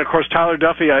 and of course Tyler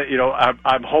Duffy.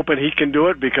 I'm hoping he can do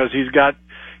it because he's got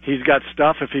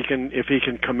stuff. If he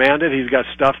can command it, he's got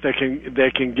stuff that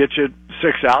can get you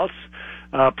 6 outs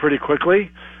pretty quickly.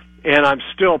 And I'm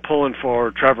still pulling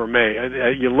for Trevor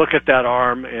May. You look at that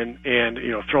arm and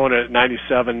throwing it at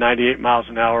 97, 98 miles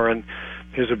an hour, and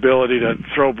his ability to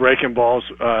throw breaking balls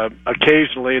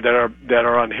occasionally that are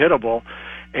unhittable.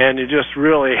 And you just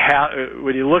really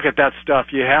when you look at that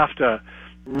stuff, you have to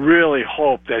really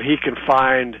hope that he can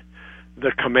find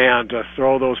the command to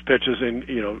throw those pitches in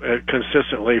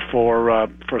consistently for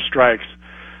strikes.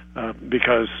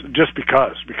 Because of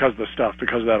the stuff,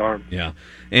 because of that arm. Yeah,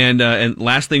 and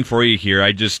last thing for you here,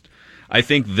 I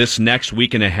think this next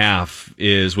week and a half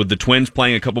is with the Twins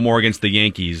playing a couple more against the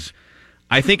Yankees.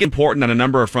 I think important on a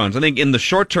number of fronts. I think in the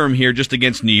short term here, just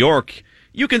against New York,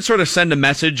 you can sort of send a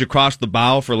message across the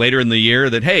bow for later in the year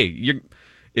that hey,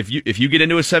 if you get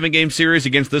into a 7-game series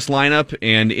against this lineup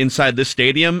and inside this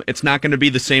stadium, it's not going to be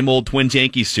the same old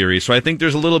Twins-Yankees series. So I think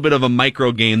there's a little bit of a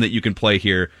micro game that you can play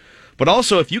here. But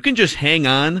also, if you can just hang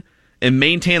on and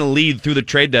maintain a lead through the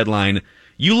trade deadline,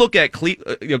 you look at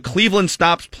Cleveland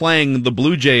stops playing the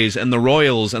Blue Jays and the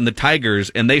Royals and the Tigers,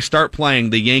 and they start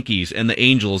playing the Yankees and the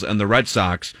Angels and the Red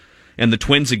Sox and the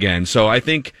Twins again. So I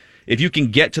think if you can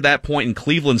get to that point in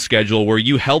Cleveland's schedule where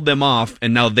you held them off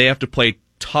and now they have to play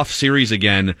tough series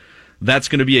again, that's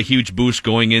going to be a huge boost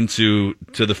going into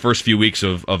the first few weeks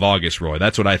of August, Roy.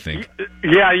 That's what I think.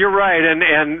 Yeah, you're right, and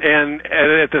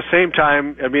at the same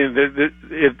time, I mean,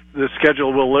 the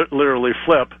schedule will literally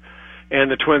flip,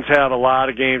 and the Twins have a lot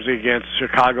of games against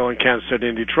Chicago and Kansas City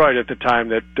and Detroit at the time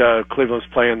that Cleveland's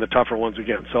playing the tougher ones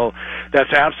again. So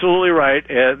that's absolutely right.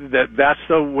 That's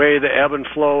the way the ebb and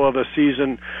flow of a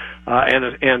season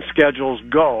and schedules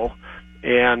go.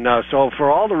 And so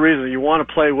for all the reasons, you want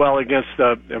to play well against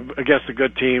the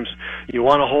good teams. You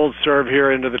want to hold serve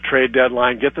here into the trade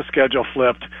deadline, get the schedule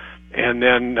flipped, and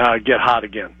then get hot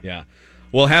again. Yeah.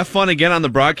 Well, have fun again on the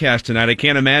broadcast tonight. I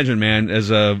can't imagine, man, as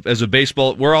a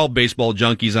baseball, we're all baseball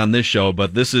junkies on this show,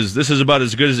 but this is about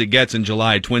as good as it gets in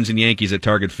July, Twins and Yankees at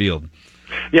Target Field.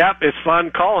 Yeah, it's fun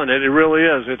calling it. It really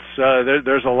is. It's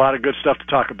there's a lot of good stuff to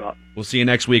talk about. We'll see you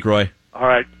next week, Roy. All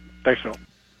right. Thanks, Phil.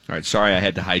 All right, sorry I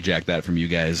had to hijack that from you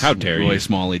guys. How dare you? Roy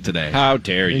Smalley today. How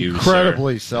dare you,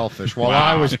 Incredibly selfish. While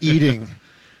I was eating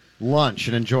lunch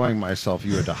and enjoying myself,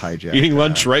 you had to hijack. Eating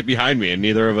lunch right behind me, and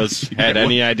neither of us had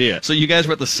any idea. So you guys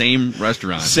were at the same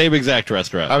restaurant. Same exact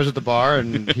restaurant. I was at the bar,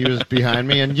 and he was behind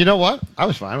me, and you know what? I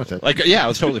was fine with it. I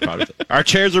was totally fine with it. Our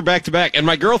chairs were back to back, and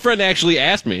my girlfriend actually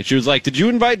asked me. She was like, "Did you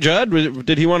invite Judd?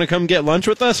 Did he want to come get lunch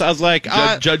with us?" I was like,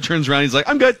 Judd turns around, he's like,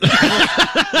 "I'm good."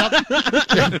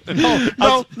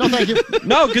 No, thank you.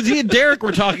 No, because he and Derek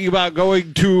were talking about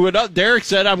going to. Derek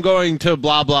said, "I'm going to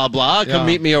blah blah blah. Come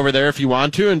meet me over there if you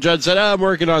want to." And Judd said, "I'm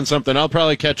working on something. I'll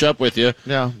probably catch up with you."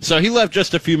 Yeah. So he left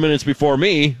just a few minutes before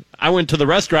me. I went to the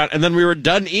restaurant, and then we were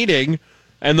done eating,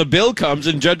 and the bill comes,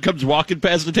 and Judd comes walking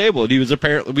past the table, and he was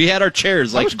apparently. We had our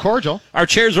chairs That was cordial. Our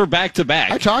chairs were back to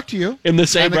back. I talked to you in the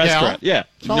same and the restaurant. gal. Yeah.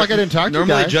 It's not like I didn't talk to you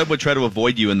Normally, guys. Judd would try to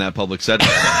avoid you in that public setting.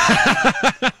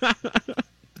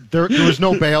 There was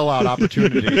no bailout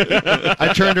opportunity.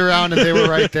 I turned around and they were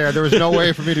right there. There was no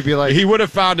way for me to be like. He would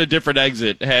have found a different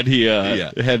exit had he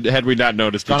had we not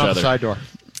noticed gone each out other. the side door.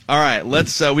 All right,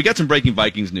 let's. We got some breaking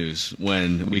Vikings news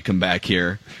when we come back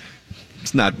here.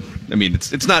 It's not. I mean,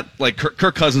 it's not like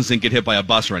Kirk Cousins didn't get hit by a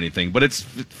bus or anything, but it's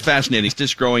fascinating. It's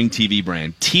this growing TV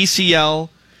brand, TCL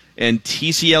and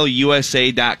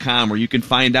TCLUSA.com, where you can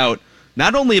find out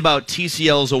not only about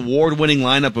TCL's award-winning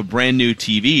lineup of brand new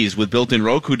TVs with built-in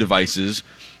Roku devices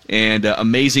and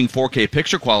amazing 4K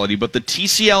picture quality, but the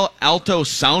TCL Alto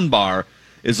soundbar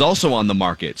is also on the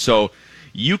market. So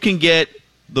you can get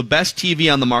the best TV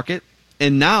on the market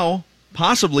and now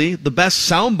possibly the best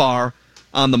soundbar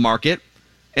on the market.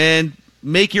 And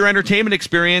make your entertainment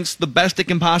experience the best it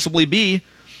can possibly be.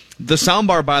 The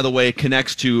soundbar, by the way,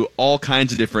 connects to all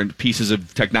kinds of different pieces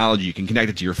of technology. You can connect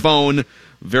it to your phone,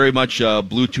 very much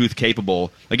Bluetooth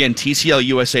capable. Again,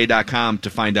 TCLUSA.com to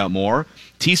find out more.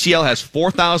 TCL has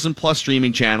 4,000 plus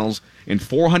streaming channels and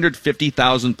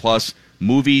 450,000 plus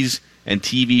movies and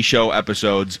TV show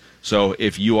episodes. So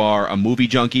if you are a movie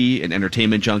junkie, an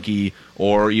entertainment junkie,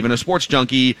 or even a sports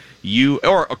junkie,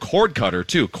 or a cord cutter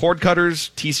too. Cord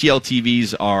cutters, TCL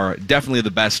TVs are definitely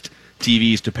the best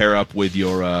TVs to pair up with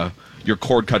your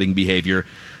cord cutting behavior.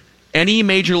 Any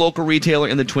major local retailer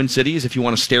in the Twin Cities, if you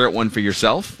want to stare at one for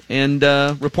yourself, and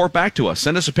report back to us.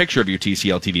 Send us a picture of your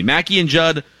TCL TV. Mackey and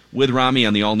Judd with Rami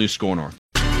on the all-new Score North.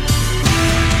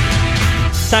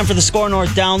 Time for the Score North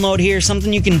download here.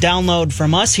 Something you can download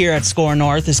from us here at Score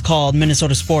North is called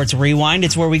Minnesota Sports Rewind.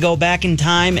 It's where we go back in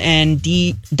time and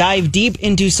dive deep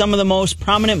into some of the most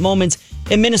prominent moments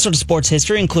in Minnesota sports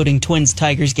history, including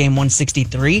Twins-Tigers Game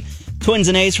 163, Twins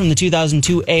and A's from the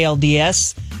 2002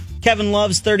 ALDS, Kevin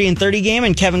Love's 30-30 game,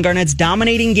 and Kevin Garnett's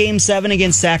dominating Game 7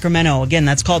 against Sacramento. Again,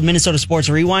 that's called Minnesota Sports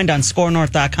Rewind on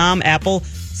ScoreNorth.com, Apple,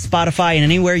 Spotify, and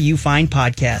anywhere you find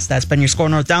podcasts. That's been your Score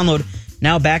North download.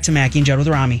 Now back to Mackey and Judd with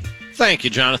Rami. Thank you,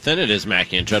 Jonathan. It is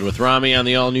Mackey and Judd with Rami on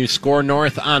the all-new Score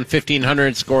North on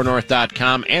 1500,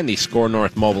 ScoreNorth.com, and the Score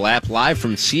North mobile app, live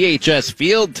from CHS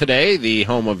Field today, the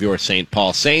home of your St.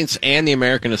 Paul Saints and the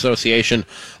American Association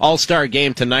All-Star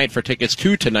Game tonight. For tickets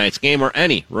to tonight's game or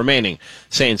any remaining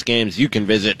Saints games, you can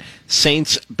visit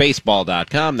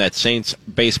saintsbaseball.com. That's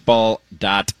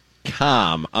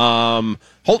saintsbaseball.com.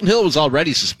 Holton Hill was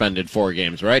already suspended 4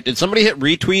 games, right? Did somebody hit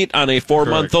retweet on a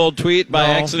 4-month-old tweet by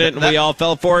accident and we all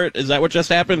fell for it? Is that what just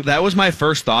happened? That was my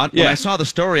first thought. Yeah. When I saw the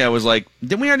story, I was like,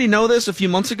 didn't we already know this a few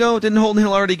months ago? Didn't Holton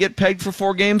Hill already get pegged for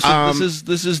 4 games? So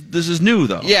this is new,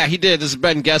 though. Yeah, he did. This is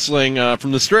Ben Gessling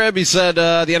from the Strib. He said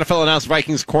the NFL announced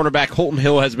Vikings cornerback Holton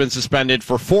Hill has been suspended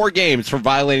for 4 games for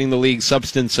violating the league's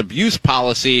substance abuse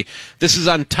policy. This is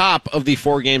on top of the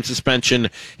 4-game suspension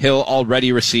Hill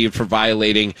already received for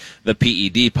violating the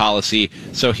PED policy,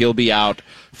 so he'll be out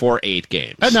for 8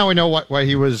 games. And now we know why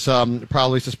he was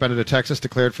probably suspended at Texas,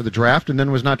 declared for the draft, and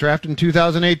then was not drafted in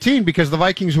 2018, because the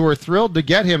Vikings, who were thrilled to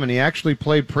get him, and he actually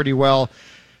played pretty well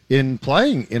in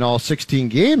playing in all 16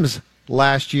 games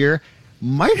last year,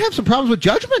 might have some problems with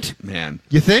judgment. Man.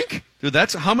 You think? Dude,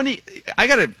 that's how many... I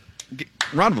got a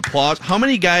round of applause. How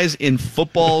many guys in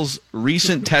football's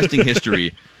recent testing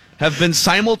history have been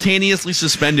simultaneously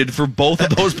suspended for both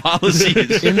of those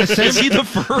policies? In the same, is he the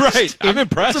first? Right. I'm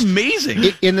impressed. It's amazing.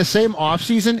 In the same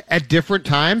offseason at different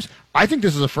times, I think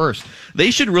this is a first. They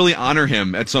should really honor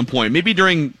him at some point. Maybe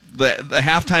during the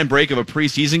halftime break of a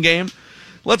preseason game.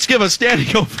 Let's give a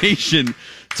standing ovation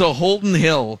to Holton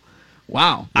Hill.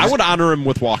 Wow. I would honor him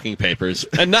with walking papers,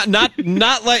 and not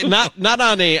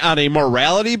on a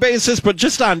morality basis, but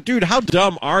just on, dude, how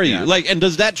dumb are you? Yeah. Like, and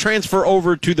does that transfer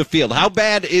over to the field? How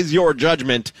bad is your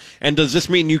judgment? And does this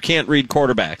mean you can't read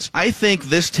quarterbacks? I think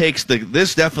this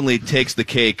definitely takes the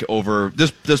cake over.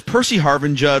 Does Percy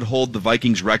Harvin, Judd, hold the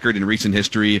Vikings record in recent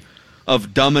history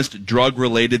of dumbest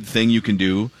drug-related thing you can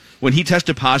do? When he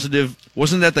tested positive,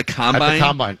 wasn't that the combine? At the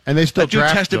combine, and they still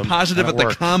drafted him. tested positive at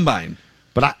the combine.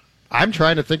 But I'm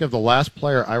trying to think of the last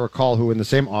player I recall who in the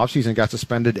same offseason got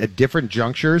suspended at different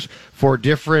junctures for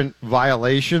different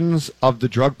violations of the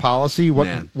drug policy.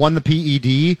 One the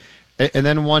PED and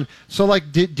then one. So,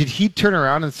 like, did he turn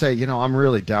around and say, I'm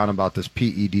really down about this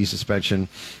PED suspension?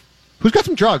 Who's got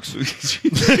some drugs? Who's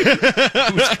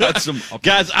got some...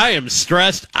 Guys, I am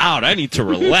stressed out. I need to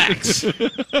relax.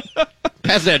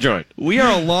 Pass that joint. We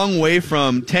are a long way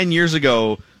from 10 years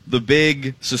ago. The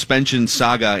big suspension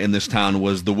saga in this town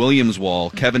was the Williams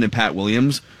Wall. Kevin and Pat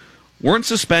Williams weren't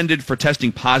suspended for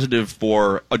testing positive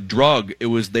for a drug. It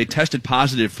was they tested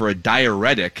positive for a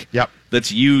diuretic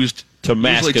that's used to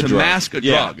mask a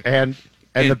drug. And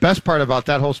the best part about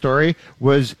that whole story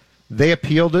was they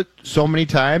appealed it so many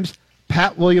times.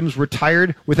 Pat Williams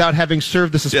retired without having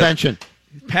served the suspension. Yeah.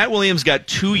 Pat Williams got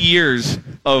 2 years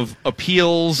of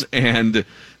appeals and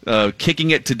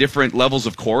kicking it to different levels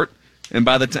of court. And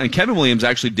by the time Kevin Williams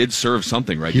actually did serve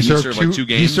something, right? He served like 2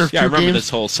 games. He served 2 I remember games. this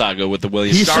whole saga with the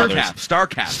Williams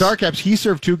Starcaps. He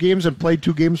served 2 games and played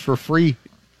 2 games for free.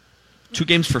 2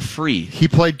 games for free. He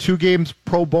played 2 games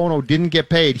pro bono, didn't get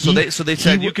paid. So they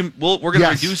said we're going to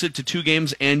reduce it to 2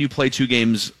 games and you play 2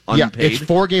 games unpaid. Yeah, it's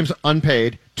 4 games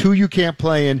unpaid. 2 you can't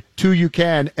play in, 2 you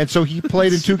can, and so he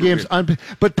played in 2 games unpaid.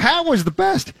 But Pat was the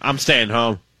best. I'm staying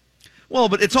home. Well,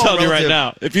 but it's all tell relative. me right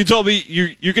now. If you told me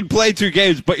you can play 2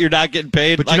 games, but you're not getting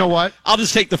paid, But you know what? I'll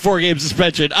just take the 4-game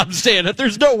suspension. I'm staying.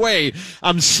 There's no way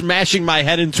I'm smashing my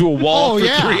head into a wall for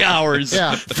 3 hours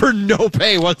for no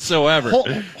pay whatsoever.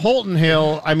 Holton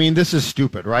Hill, I mean, this is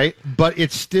stupid, right? But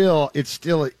it's still,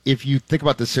 if you think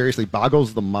about this seriously,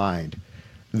 boggles the mind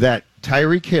that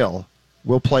Tyreek Hill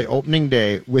will play opening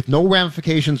day with no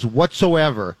ramifications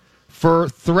whatsoever for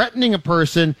threatening a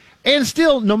person, and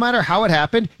still, no matter how it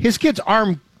happened, his kid's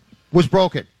arm was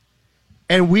broken.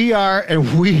 And we are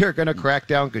going to crack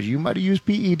down because you might have used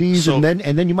PEDs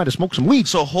and then you might have smoked some weed.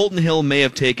 So Holton Hill may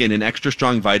have taken an extra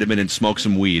strong vitamin and smoked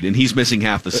some weed, and he's missing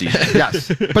half the season. Yes,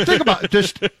 but think about it,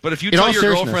 But if you tell your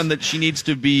girlfriend that she needs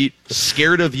to be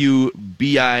scared of you,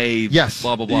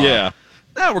 blah blah blah. Yeah,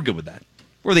 we're good with that.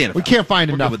 We're the NFL. We can't find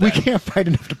enough. We can't find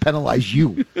enough to penalize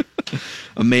you.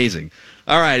 Amazing.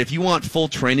 All right, if you want full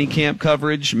training camp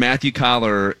coverage, Matthew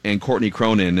Collar and Courtney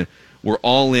Cronin were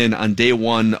all in on day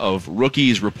 1 of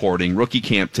rookies reporting, rookie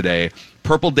camp today.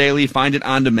 Purple Daily, find it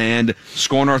on demand,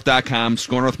 scorenorth.com,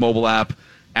 Score North mobile app,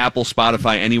 Apple,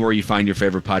 Spotify, anywhere you find your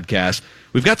favorite podcast.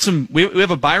 We've got we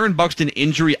have a Byron Buxton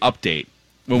injury update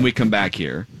when we come back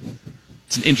here.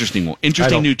 It's an interesting one,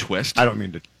 new twist. I don't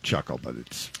mean to chuckle, but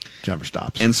it never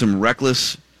stops. And some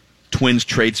reckless Twins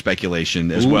trade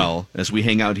speculation as well as we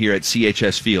hang out here at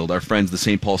CHS Field. Our friends, the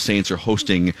St. Paul Saints, are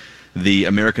hosting the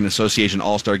American Association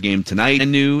All-Star Game tonight. A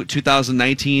new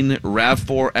 2019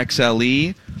 RAV4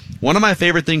 XLE. One of my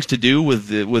favorite things to do with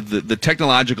the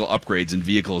technological upgrades in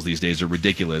vehicles these days are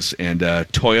ridiculous, and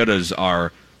Toyotas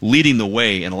are leading the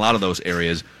way in a lot of those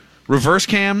areas. Reverse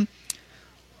cam,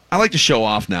 I like to show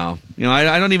off now. You know,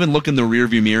 I don't even look in the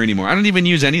rearview mirror anymore. I don't even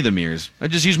use any of the mirrors. I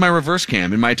just use my reverse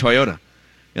cam in my Toyota.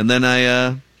 And then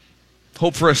I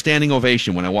hope for a standing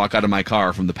ovation when I walk out of my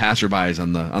car from the passerbys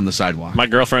on the sidewalk. My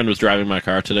girlfriend was driving my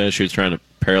car today. She was trying to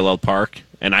parallel park,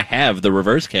 and I have the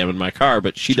reverse cam in my car,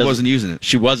 but she wasn't using it.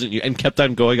 She wasn't, and kept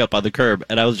on going up on the curb,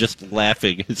 and I was just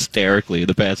laughing hysterically in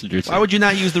the passenger seat. Why would you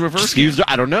not use the reverse cam?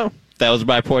 I don't know. That was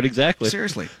my point exactly.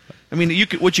 Seriously. I mean,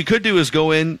 what you could do is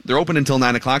go in. They're open until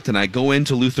 9 o'clock tonight. Go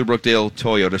into Luther Brookdale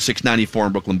Toyota, 694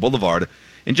 on Brooklyn Boulevard,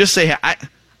 and just say, I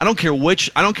don't care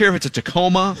which. I don't care if it's a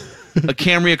Tacoma, a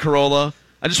Camry, a Corolla.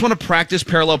 I just want to practice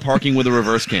parallel parking with a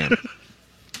reverse cam.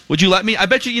 Would you let me? I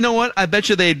bet you. You know what? I bet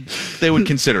you they would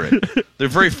consider it. They're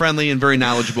very friendly and very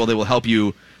knowledgeable. They will help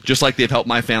you just like they've helped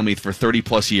my family for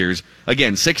 30+ years.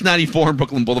 Again, 694 on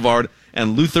Brooklyn Boulevard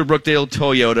and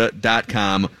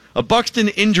LutherBrookdaleToyota.com. A Buxton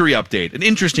injury update, an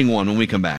interesting one when we come back.